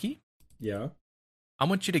on the wiki. Yeah. I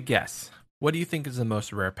want you to guess. What do you think is the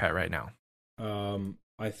most rare pet right now?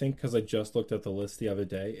 I think because I just looked at the list the other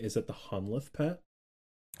day, is it the Hunlith pet?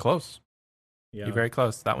 Close. Yeah. You're very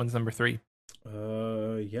close. That one's number 3.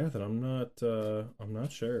 Yeah, then I'm not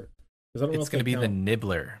sure. Because I don't know It's if going to they be the count.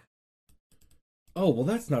 Nibbler. Oh, well,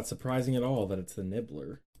 that's not surprising at all that it's the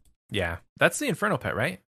Nibbler. Yeah, that's the Inferno pet,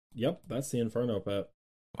 right? Yep, that's the Inferno pet.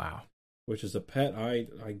 Wow. Which is a pet I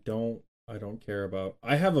don't care about.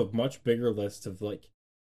 I have a much bigger list of like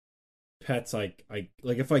pets I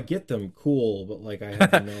like. If I get them, cool, but like I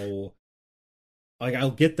have to know, like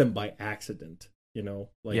I'll get them by accident, you know.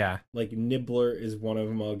 Like, yeah, like Nibbler is one of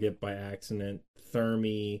them I'll get by accident.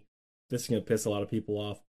 Thermi, this is gonna piss a lot of people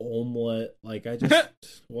off. Omelette, like I just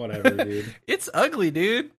whatever, dude. It's ugly,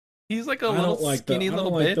 dude. He's like a little skinny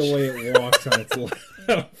little bitch. I don't like the way it walks on its leg.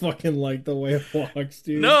 I don't fucking like the way it walks,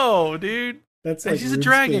 dude. No, dude. That's like he's a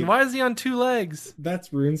dragon. Why is he on 2 legs? That's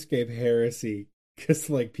RuneScape heresy. Because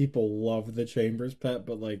like people love the Chambers pet,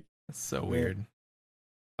 but like that's so weird.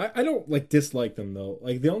 I don't like dislike them though.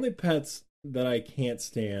 Like the only pets that I can't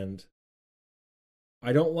stand,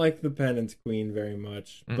 I don't like the Penance Queen very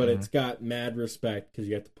much, but it's got mad respect because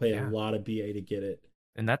you have to play a lot of BA to get it.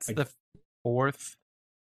 And that's the 5th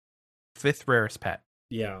rarest pet.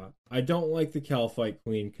 Yeah, I don't like the Calphite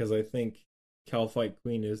Queen because I think Calphite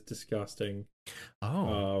Queen is disgusting.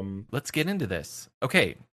 Oh, let's get into this.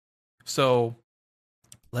 Okay, so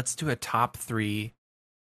let's do a top 3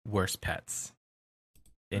 worst pets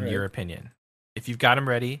in your opinion. If you've got them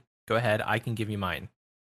ready, go ahead. I can give you mine.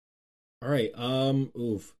 All right.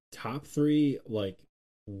 Top 3 like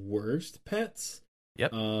worst pets.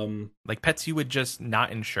 Yep. Like pets you would just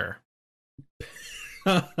not insure.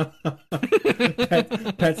 Pets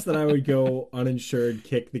that I would go uninsured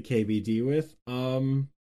kick the KBD with.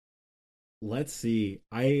 Let's see.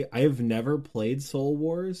 I have never played Soul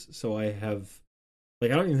Wars, so I have like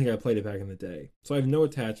I don't even think I played it back in the day. So I have no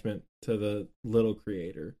attachment to the little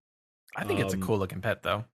creator. I think it's a cool looking pet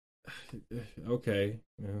though. Okay.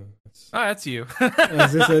 That's you.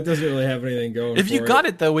 It doesn't really have anything going if for you got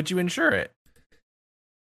it though, would you insure it?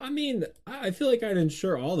 I mean, I feel like I'd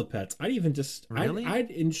insure all the pets. I'd even just really? I'd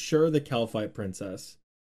insure the Calphite Princess.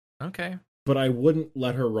 Okay. But I wouldn't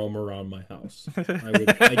let her roam around my house.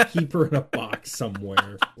 I'd keep her in a box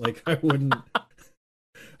somewhere. Like I wouldn't.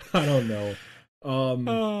 I don't know.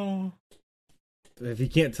 If you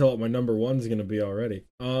can't tell what my number 1's gonna be already.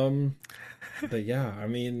 But yeah, I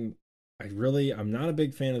mean, I'm not a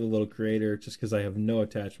big fan of the little creator just because I have no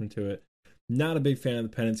attachment to it. Not a big fan of the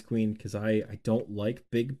Penance Queen because I don't like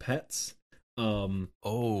big pets.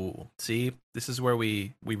 See, this is where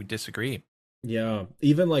we would disagree. Yeah,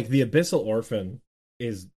 even like the Abyssal Orphan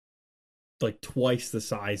is like twice the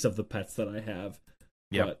size of the pets that I have.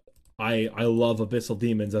 Yeah, but I love Abyssal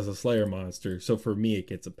Demons as a Slayer monster, so for me it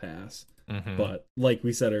gets a pass. But like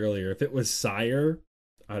we said earlier, if it was Sire,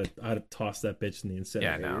 I'd toss that bitch in the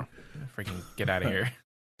incinerator. Yeah, no, freaking get out of here.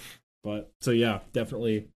 But so yeah,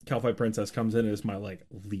 definitely Calphite Princess comes in as my like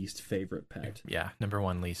least favorite pet. Yeah, number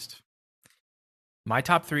 1 least. My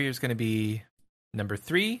top 3 is going to be number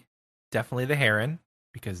 3, definitely the heron,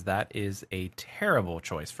 because that is a terrible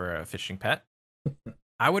choice for a fishing pet.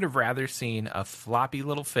 I would have rather seen a floppy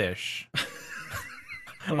little fish,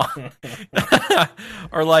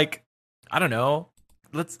 or like I don't know.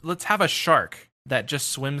 Let's have a shark that just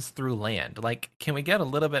swims through land. Like, can we get a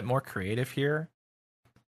little bit more creative here?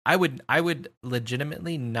 I would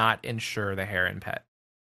legitimately not insure the heron pet.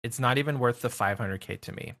 It's not even worth the 500k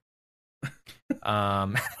to me.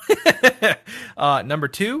 Number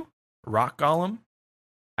 2, rock golem.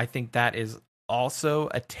 I think that is also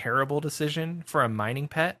a terrible decision for a mining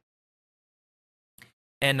pet.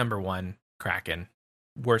 And number 1, kraken.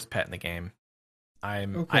 Worst pet in the game. I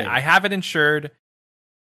have it insured.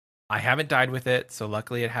 I haven't died with it, so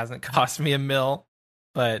luckily it hasn't cost me $1 million.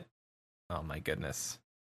 But oh my goodness.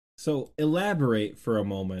 So elaborate for a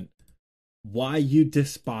moment why you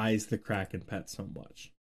despise the Kraken pet so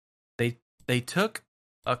much. They took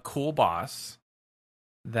a cool boss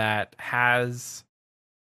that has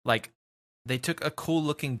like they took a cool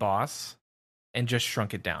looking boss and just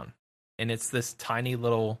shrunk it down. And it's this tiny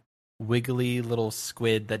little wiggly little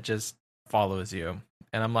squid that just follows you.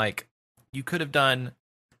 And I'm like, you could have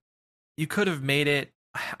made it.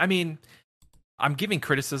 I mean, I'm giving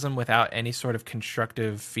criticism without any sort of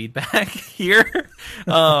constructive feedback here.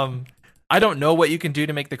 I don't know what you can do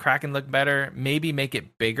to make the Kraken look better. Maybe make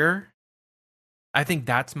it bigger. I think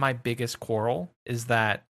that's my biggest quarrel, is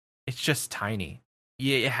that it's just tiny.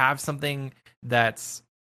 You have something that's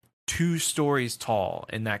 2 stories tall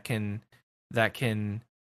and that can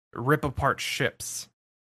rip apart ships,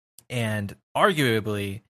 and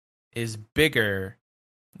arguably is bigger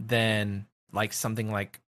than like something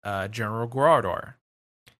like General Groudor.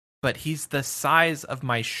 But he's the size of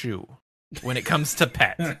my shoe when it comes to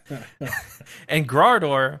pet. And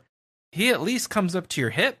Groudor, he at least comes up to your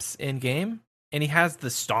hips in game, and he has the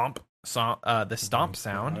stomp sound. God,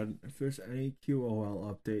 if there's any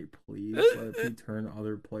QOL update, please let me turn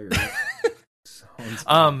other players.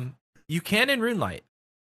 You can in Runelight.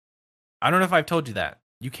 I don't know if I've told you that.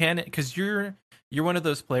 You can, because you're one of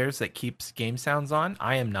those players that keeps game sounds on.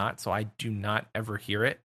 I am not, so I do not ever hear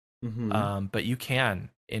it. Mm-hmm. But you can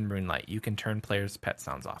in Runelight. You can turn players' pet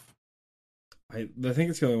sounds off. I think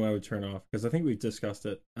it's the only one I would turn off, because I think we've discussed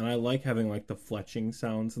it, and I like having like the fletching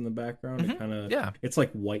sounds in the background. It kind of it's like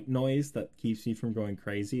white noise that keeps me from going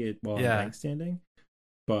crazy while I'm bank standing.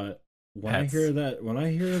 But when I hear that,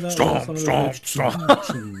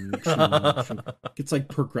 it's like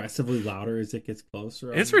progressively louder as it gets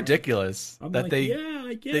closer. It's ridiculous that like, they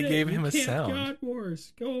gave him a can't sound. God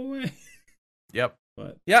Wars, go away. Yep.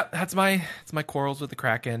 But that's my quarrels with the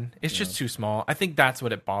Kraken. It's just too small. I think that's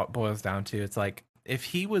what it boils down to. It's like, if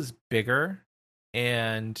he was bigger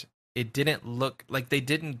and it didn't look like, they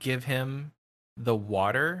didn't give him the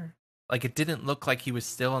water, like it didn't look like he was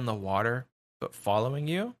still in the water but following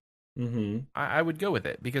you, I would go with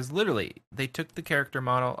it, because literally they took the character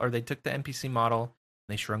model, or they took the NPC model, and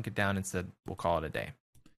they shrunk it down and said, we'll call it a day.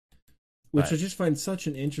 Which I just find such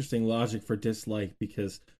an interesting logic for dislike,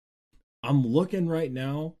 because I'm looking right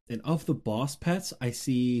now, and of the boss pets, I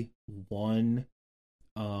see one.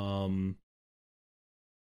 I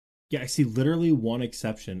see literally one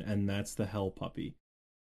exception, and that's the Hell Puppy.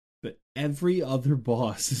 But every other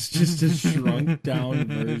boss is just a shrunk down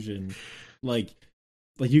version. Like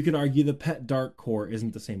you could argue the pet Dark Core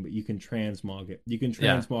isn't the same, but you can transmog it. You can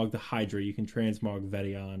transmog the Hydra. You can transmog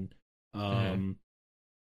Vedion.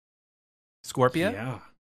 Scorpia? Yeah.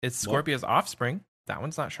 It's Scorpia's offspring. That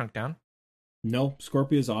one's not shrunk down. No,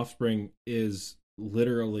 Scorpia's offspring is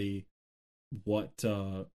literally what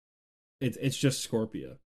it's just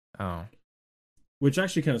Scorpia. Oh. Which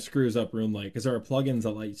actually kind of screws up Runelight, because there are plugins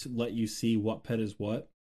that let you see what pet is what.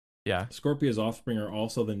 Yeah. Scorpia's offspring are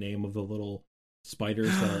also the name of the little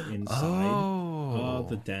spiders that are inside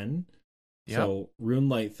the den. Yep. So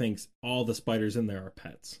Runelight thinks all the spiders in there are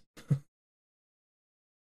pets.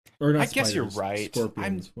 Or not, I guess you're right.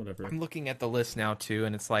 Scorpions, whatever. I'm looking at the list now too,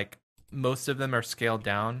 and it's like most of them are scaled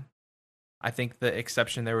down. I think the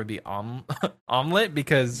exception there would be Omelette,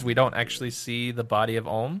 because we don't actually see the body of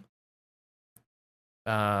Olm.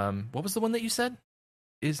 What was the one that you said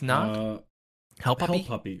is not Hell Puppy?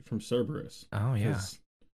 Hell Puppy from Cerberus. Oh yeah.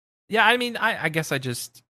 Yeah, I mean, I guess I'm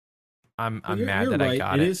mad that I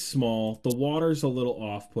got it. It is small. The water's a little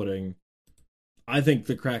off-putting. I think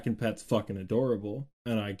the Kraken pet's fucking adorable,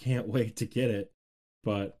 and I can't wait to get it.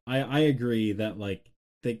 But I agree that like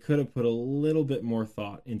they could have put a little bit more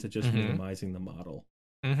thought into just minimizing the model.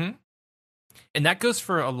 Mm-hmm. And that goes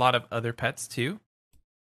for a lot of other pets too.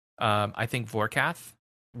 I think Vorkath,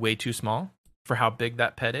 way too small for how big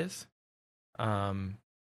that pet is.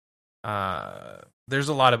 There's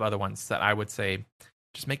a lot of other ones that I would say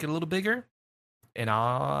just make it a little bigger, and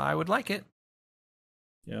I would like it.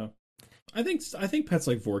 Yeah, I think pets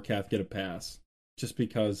like Vorkath get a pass just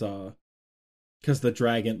because the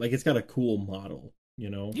dragon, like, it's got a cool model. You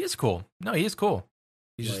know, he is cool. No, he is cool.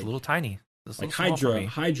 He's just a little tiny. Like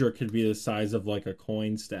Hydra could be the size of like a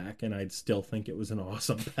coin stack, and I'd still think it was an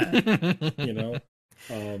awesome pet. You know,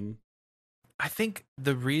 I think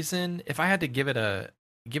the reason, if I had to give it a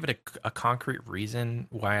concrete reason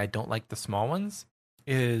why I don't like the small ones,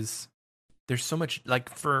 is there's so much, like,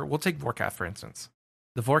 we'll take Vorkath for instance.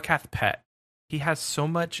 The Vorkath pet, he has so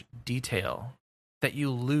much detail that you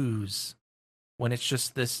lose when it's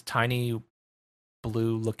just this tiny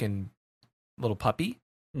blue looking little puppy.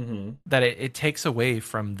 that it takes away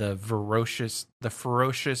from the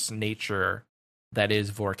ferocious nature that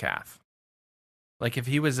is Vorkath. Like if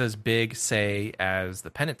he was as big, say, as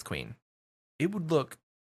the Penance Queen, it would look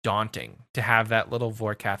daunting to have that little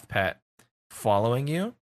Vorkath pet following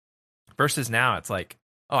you. Versus now, it's like,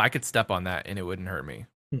 oh, I could step on that and it wouldn't hurt me.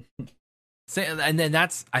 And then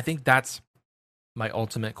I think that's my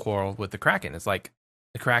ultimate quarrel with the Kraken. It's like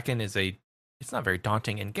the Kraken it's not very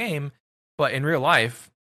daunting in game, but in real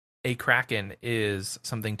life, a Kraken is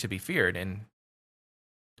something to be feared. And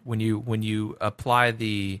when you apply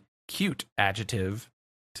the cute adjective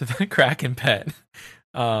to the Kraken pet,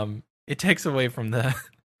 it takes away from the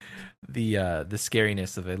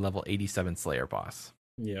scariness of a level 87 Slayer boss.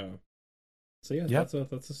 Yeah. So yeah,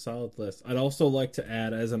 that's a solid list. I'd also like to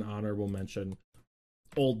add as an honorable mention,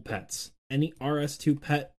 old pets. Any RS2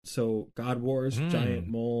 pet, so God Wars, Giant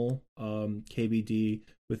Mole, KBD,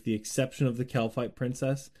 with the exception of the Calphite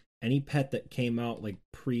Princess, any pet that came out like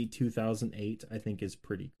pre-2008, I think is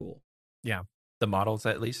pretty cool. Yeah, the models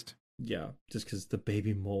at least. Yeah, just because the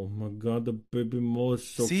baby mole, oh my God, the baby mole is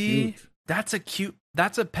so cute. That's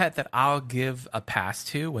a pet that I'll give a pass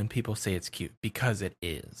to when people say it's cute, because it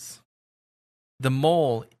is. The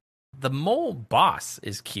mole boss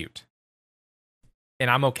is cute, and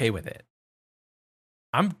I'm okay with it.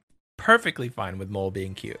 I'm perfectly fine with mole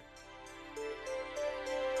being cute.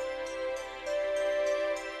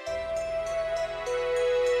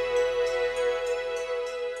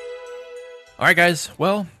 All right, guys.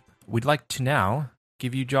 Well, we'd like to now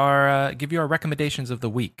give you our recommendations of the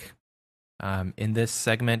week. In this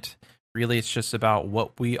segment, really, it's just about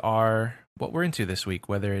what we're into this week,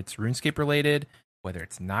 whether it's RuneScape related, whether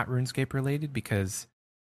it's not RuneScape related, because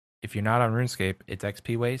if you're not on RuneScape, it's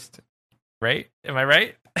XP waste, right? Am I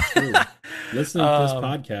right? True. Listening to this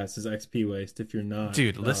podcast is XP waste. If you're not,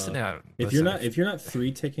 dude, listen out. If you're not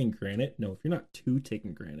 3 ticking granite, no, if you're not 2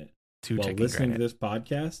 ticking granite, while listening to this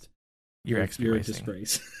podcast, you're a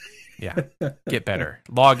disgrace. Yeah, get better.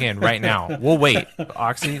 Log in right now. We'll wait.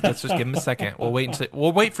 Oxy, let's just give him a second. We'll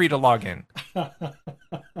wait for you to log in.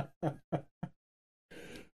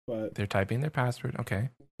 But they're typing their password. Okay,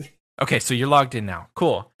 so you're logged in now.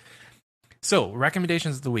 Cool. So,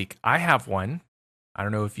 recommendations of the week. I have one. I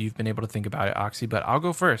don't know if you've been able to think about it, Oxy, but I'll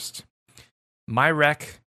go first. My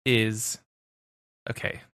rec is,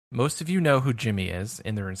 okay, most of you know who Jimmy is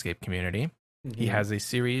in the RuneScape community. He has a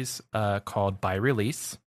series called By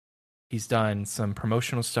Release. He's done some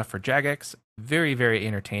promotional stuff for Jagex. Very, very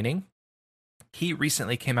entertaining. He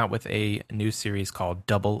recently came out with a new series called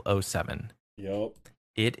 007. Yep.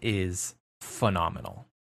 It is phenomenal.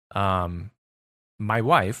 My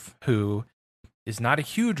wife, who is not a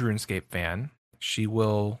huge RuneScape fan, she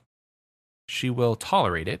will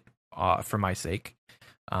tolerate it for my sake.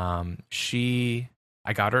 I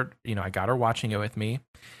got her watching it with me.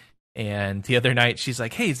 And the other night, she's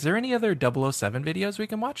like, "Hey, is there any other 007 videos we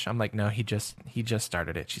can watch?" I'm like, "No, he just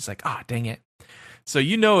started it." She's like, "Ah, dang it!" So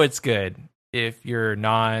it's good if your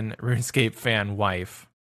non-RuneScape fan wife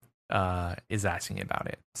is asking about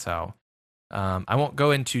it. So I won't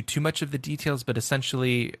go into too much of the details, but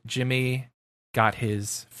essentially, Jimmy got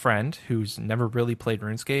his friend who's never really played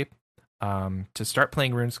RuneScape to start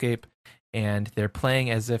playing RuneScape, and they're playing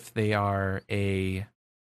as if they are a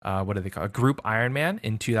what do they call a group Iron Man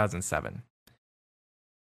in 2007.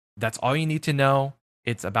 That's all you need to know.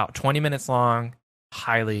 It's about 20 minutes long.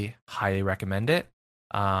 Highly, highly recommend it.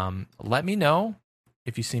 Let me know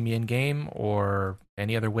if you see me in game or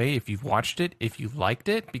any other way, if you've watched it, if you liked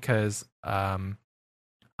it, because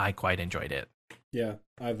I quite enjoyed it. Yeah,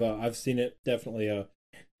 I've seen it. Definitely a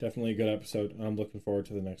good episode. I'm looking forward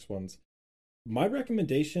to the next ones. My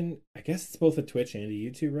recommendation, I guess it's both a Twitch and a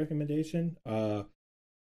YouTube recommendation.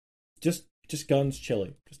 Just Guns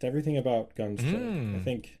Chili. Just everything about Guns Chili. I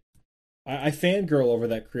think I fangirl over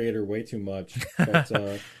that creator way too much. But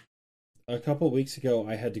a couple of weeks ago,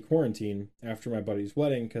 I had to quarantine after my buddy's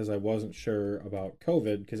wedding because I wasn't sure about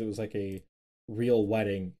COVID, because it was like a real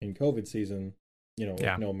wedding in COVID season,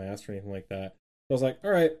 no mask or anything like that. I was like,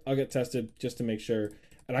 all right, I'll get tested just to make sure.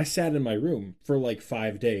 And I sat in my room for like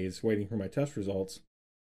 5 days waiting for my test results.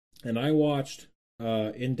 And I watched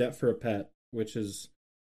In Debt for a Pet, which is,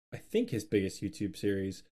 I think, his biggest YouTube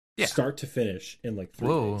series, start to finish in like 3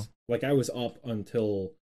 days. Like I was up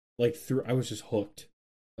until I was just hooked.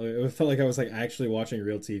 It felt like I was like actually watching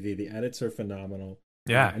real TV. The edits are phenomenal.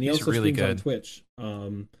 Yeah, and he also really streams good on Twitch.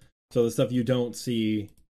 So the stuff you don't see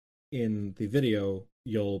in the video,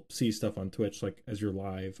 you'll see stuff on Twitch like as you're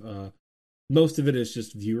live. Most of it is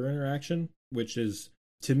just viewer interaction, which is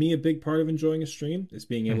to me a big part of enjoying a stream, is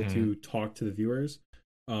being able to talk to the viewers.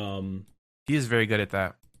 He is very good at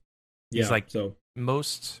that. Yeah, He's like so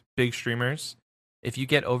most big streamers. If you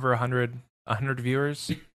get over 100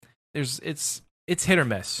 viewers, it's hit or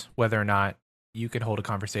miss whether or not you can hold a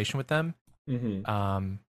conversation with them.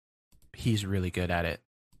 He's really good at it.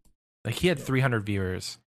 Like he had 300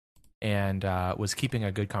 viewers and was keeping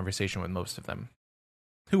a good conversation with most of them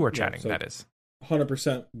who were chatting. So that is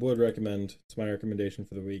 100% would recommend. It's my recommendation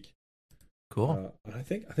for the week. cool. I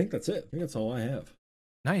think that's it. I think that's all I have.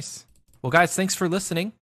 Nice. Well, guys, thanks for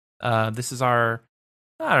listening. This is our,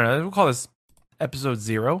 I don't know, we'll call this episode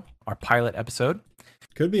 0, our pilot episode.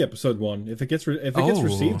 Could be episode 1 if it gets gets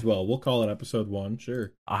received well. We'll call it episode 1.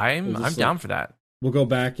 Sure. I'm down for that. We'll go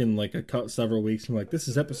back in like several weeks and like this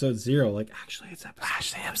is episode 0. Like actually it's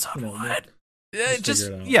episode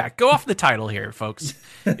 1. Go off the title here, folks.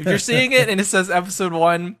 If you're seeing it and it says episode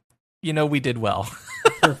 1, you know we did well.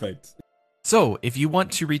 Perfect. So if you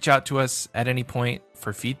want to reach out to us at any point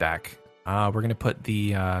for feedback, we're going to put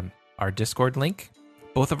the our Discord link,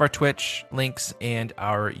 both of our Twitch links, and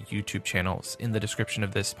our YouTube channels in the description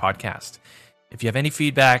of this podcast. If you have any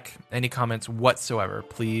feedback, any comments whatsoever,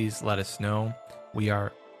 please let us know. We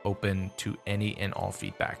are open to any and all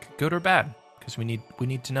feedback, good or bad, because we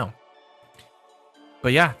need to know.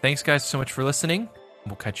 But yeah, thanks guys so much for listening.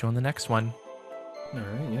 We'll catch you on the next one. All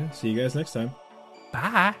right, yeah. See you guys next time.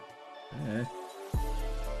 Bye. Bye.